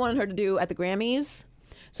that's what I wanted her to do at the Grammys.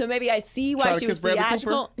 So maybe I see why Try to she kiss was Bradley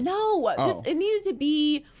theatrical. Cooper? No, Oh. it needed to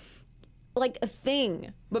be like a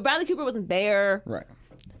thing. But Bradley Cooper wasn't there Right.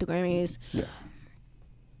 at the Grammys. Yeah.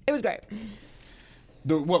 It was great.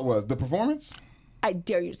 What was the performance? I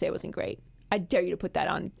dare you to say it wasn't great. I dare you to put it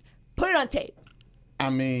on tape. I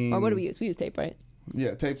mean, Or what do we use? We use tape, right?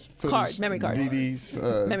 Yeah, tapes, footage, Cards, memory cards. DVDs,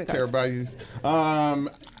 Memory cards. terabytes. don't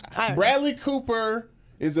know. Bradley Cooper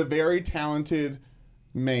is a very talented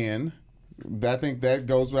man. I think that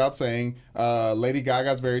goes without saying. Lady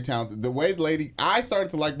Gaga's very talented. The way I started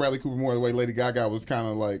to like Bradley Cooper more. The way Lady Gaga was kind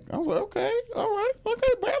of like, I was like, okay, all right, okay,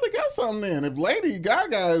 Bradley got something then. If Lady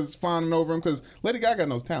Gaga is fawning over him, because Lady Gaga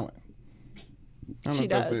knows talent. She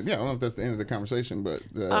does. I don't know if that's the end of the conversation, but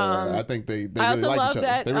I think they I really also like love each other.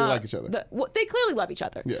 that They really like each other. They clearly love each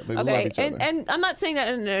other. Yeah, they love each other. And I'm not saying that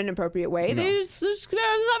in an inappropriate way. No. There's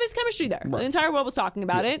obvious chemistry there. Right. The entire world was talking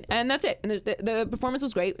about it, and that's it. And the performance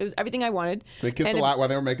was great. It was everything I wanted. They kissed And a lot while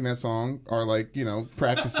they were making that song, or like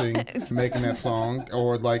practicing making that song,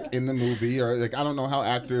 or like in the movie, or like I don't know how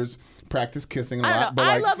actors practice kissing a I lot. don't know. But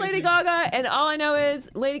I like, love Lady Gaga, and all I know is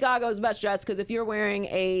Lady Gaga is best dressed because if you're wearing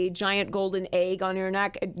a giant golden egg on your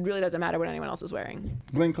neck, it really doesn't matter what anyone else is wearing.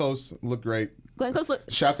 Glenn Close looked great. Glenn Close.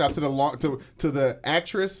 Shouts out to the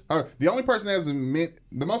actress, the only person that has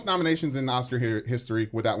the most nominations in Oscar history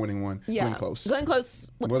without winning one. Yeah. Glenn Close. Glenn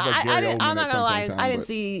Close. Was like Gary Oldman I'm at not some gonna lie. point in time, I didn't but-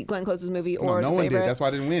 see Glenn Close's movie No, or no The one Favorite. did. That's why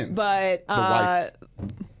I didn't win. But The wife.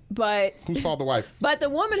 But Who saw The Wife? But the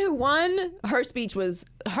woman who won, her speech was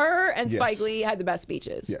her and Yes. Spike Lee had the best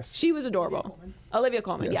speeches. Yes. She was adorable. Olivia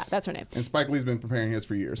Colman. Yes. Yeah, that's her name. And Spike Lee's been preparing his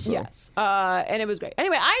for years. So. Yes. And it was great.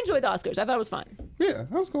 Anyway, I enjoyed the Oscars. I thought it was fun. Yeah,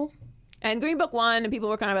 that was cool. And Green Book won, and people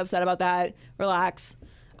were kind of upset about that. Relax.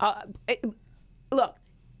 Look,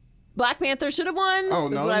 Black Panther should have won. Oh, It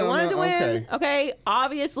was no, what I no, wanted no, to win. okay. Okay,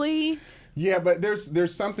 obviously. Yeah, but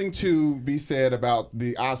there's something to be said about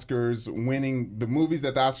the Oscars winning. The movies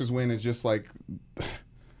that the Oscars win is just like,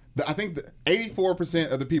 I think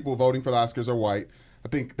 84% of the people voting for the Oscars are white. I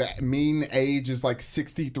think the mean age is like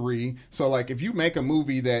 63. So like, if you make a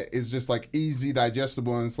movie that is just like easy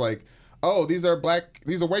digestible, and it's like, oh, these are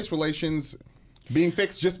race relations being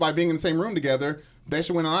fixed just by being in the same room together, they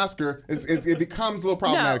should win an Oscar. It becomes a little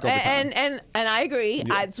problematic over time. And I agree. Yeah.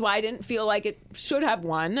 That's why I didn't feel like it should have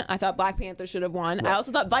won. I thought Black Panther should have won. I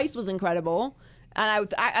also thought Vice was incredible. And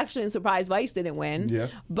I actually am surprised Vice didn't win. Yeah.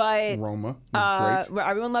 But Roma was great.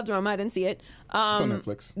 everyone loved Roma. I didn't see it. It's on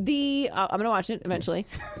Netflix. I'm gonna watch it eventually.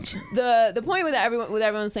 the point with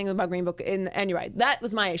everyone saying about Green Book, and you're right, that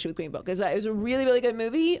was my issue with Green Book, is that it was a really, really good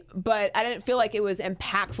movie, but I didn't feel like it was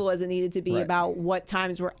impactful as it needed to be Right. about what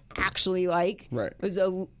times were actually like. Right.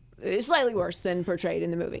 It's slightly worse than portrayed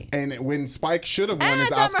in the movie. And when Spike should have won And I his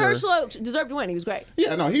thought Oscar, Mahershala deserved to win. He was great.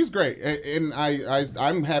 yeah, no, he's great, and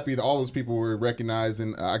I'm happy that all those people were recognized,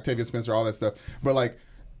 and Octavia Spencer, all that stuff. But like,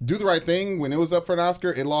 Do the Right Thing, when it was up for an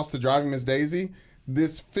Oscar, it lost to Driving Miss Daisy.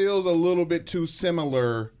 This feels a little bit too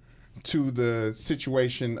similar to the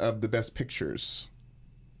situation of the Best Pictures.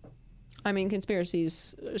 I mean,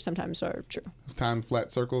 conspiracies sometimes are true. Time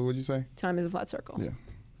Flat Circle, would you say? Time is a flat circle. Yeah.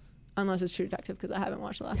 Unless it's True Detective, because I haven't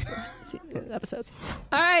watched the last 4 episodes.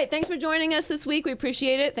 All right, thanks for joining us this week. We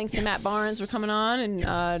appreciate it. Thanks to Matt Barnes for coming on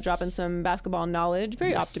and dropping some basketball knowledge.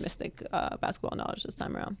 Very optimistic basketball knowledge this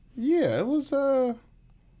time around. Yeah, it was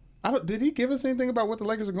Did he give us anything about what the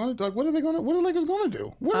Lakers are going to do? Like, what are the Lakers going to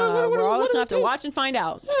do? We're all just going to have to watch and find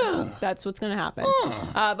out. Yeah. That's what's going to happen.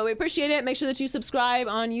 But we appreciate it. Make sure that you subscribe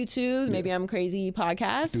on YouTube. Maybe I'm Crazy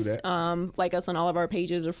Podcast. Do that. Like us on all of our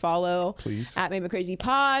pages or follow. Please. At Maybe I'm Crazy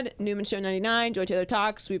Pod, Newman Show 99, Joy Taylor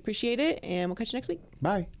Talks. We appreciate it. And we'll catch you next week.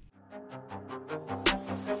 Bye.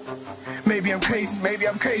 Maybe I'm crazy, maybe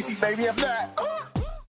I'm crazy, maybe I'm not.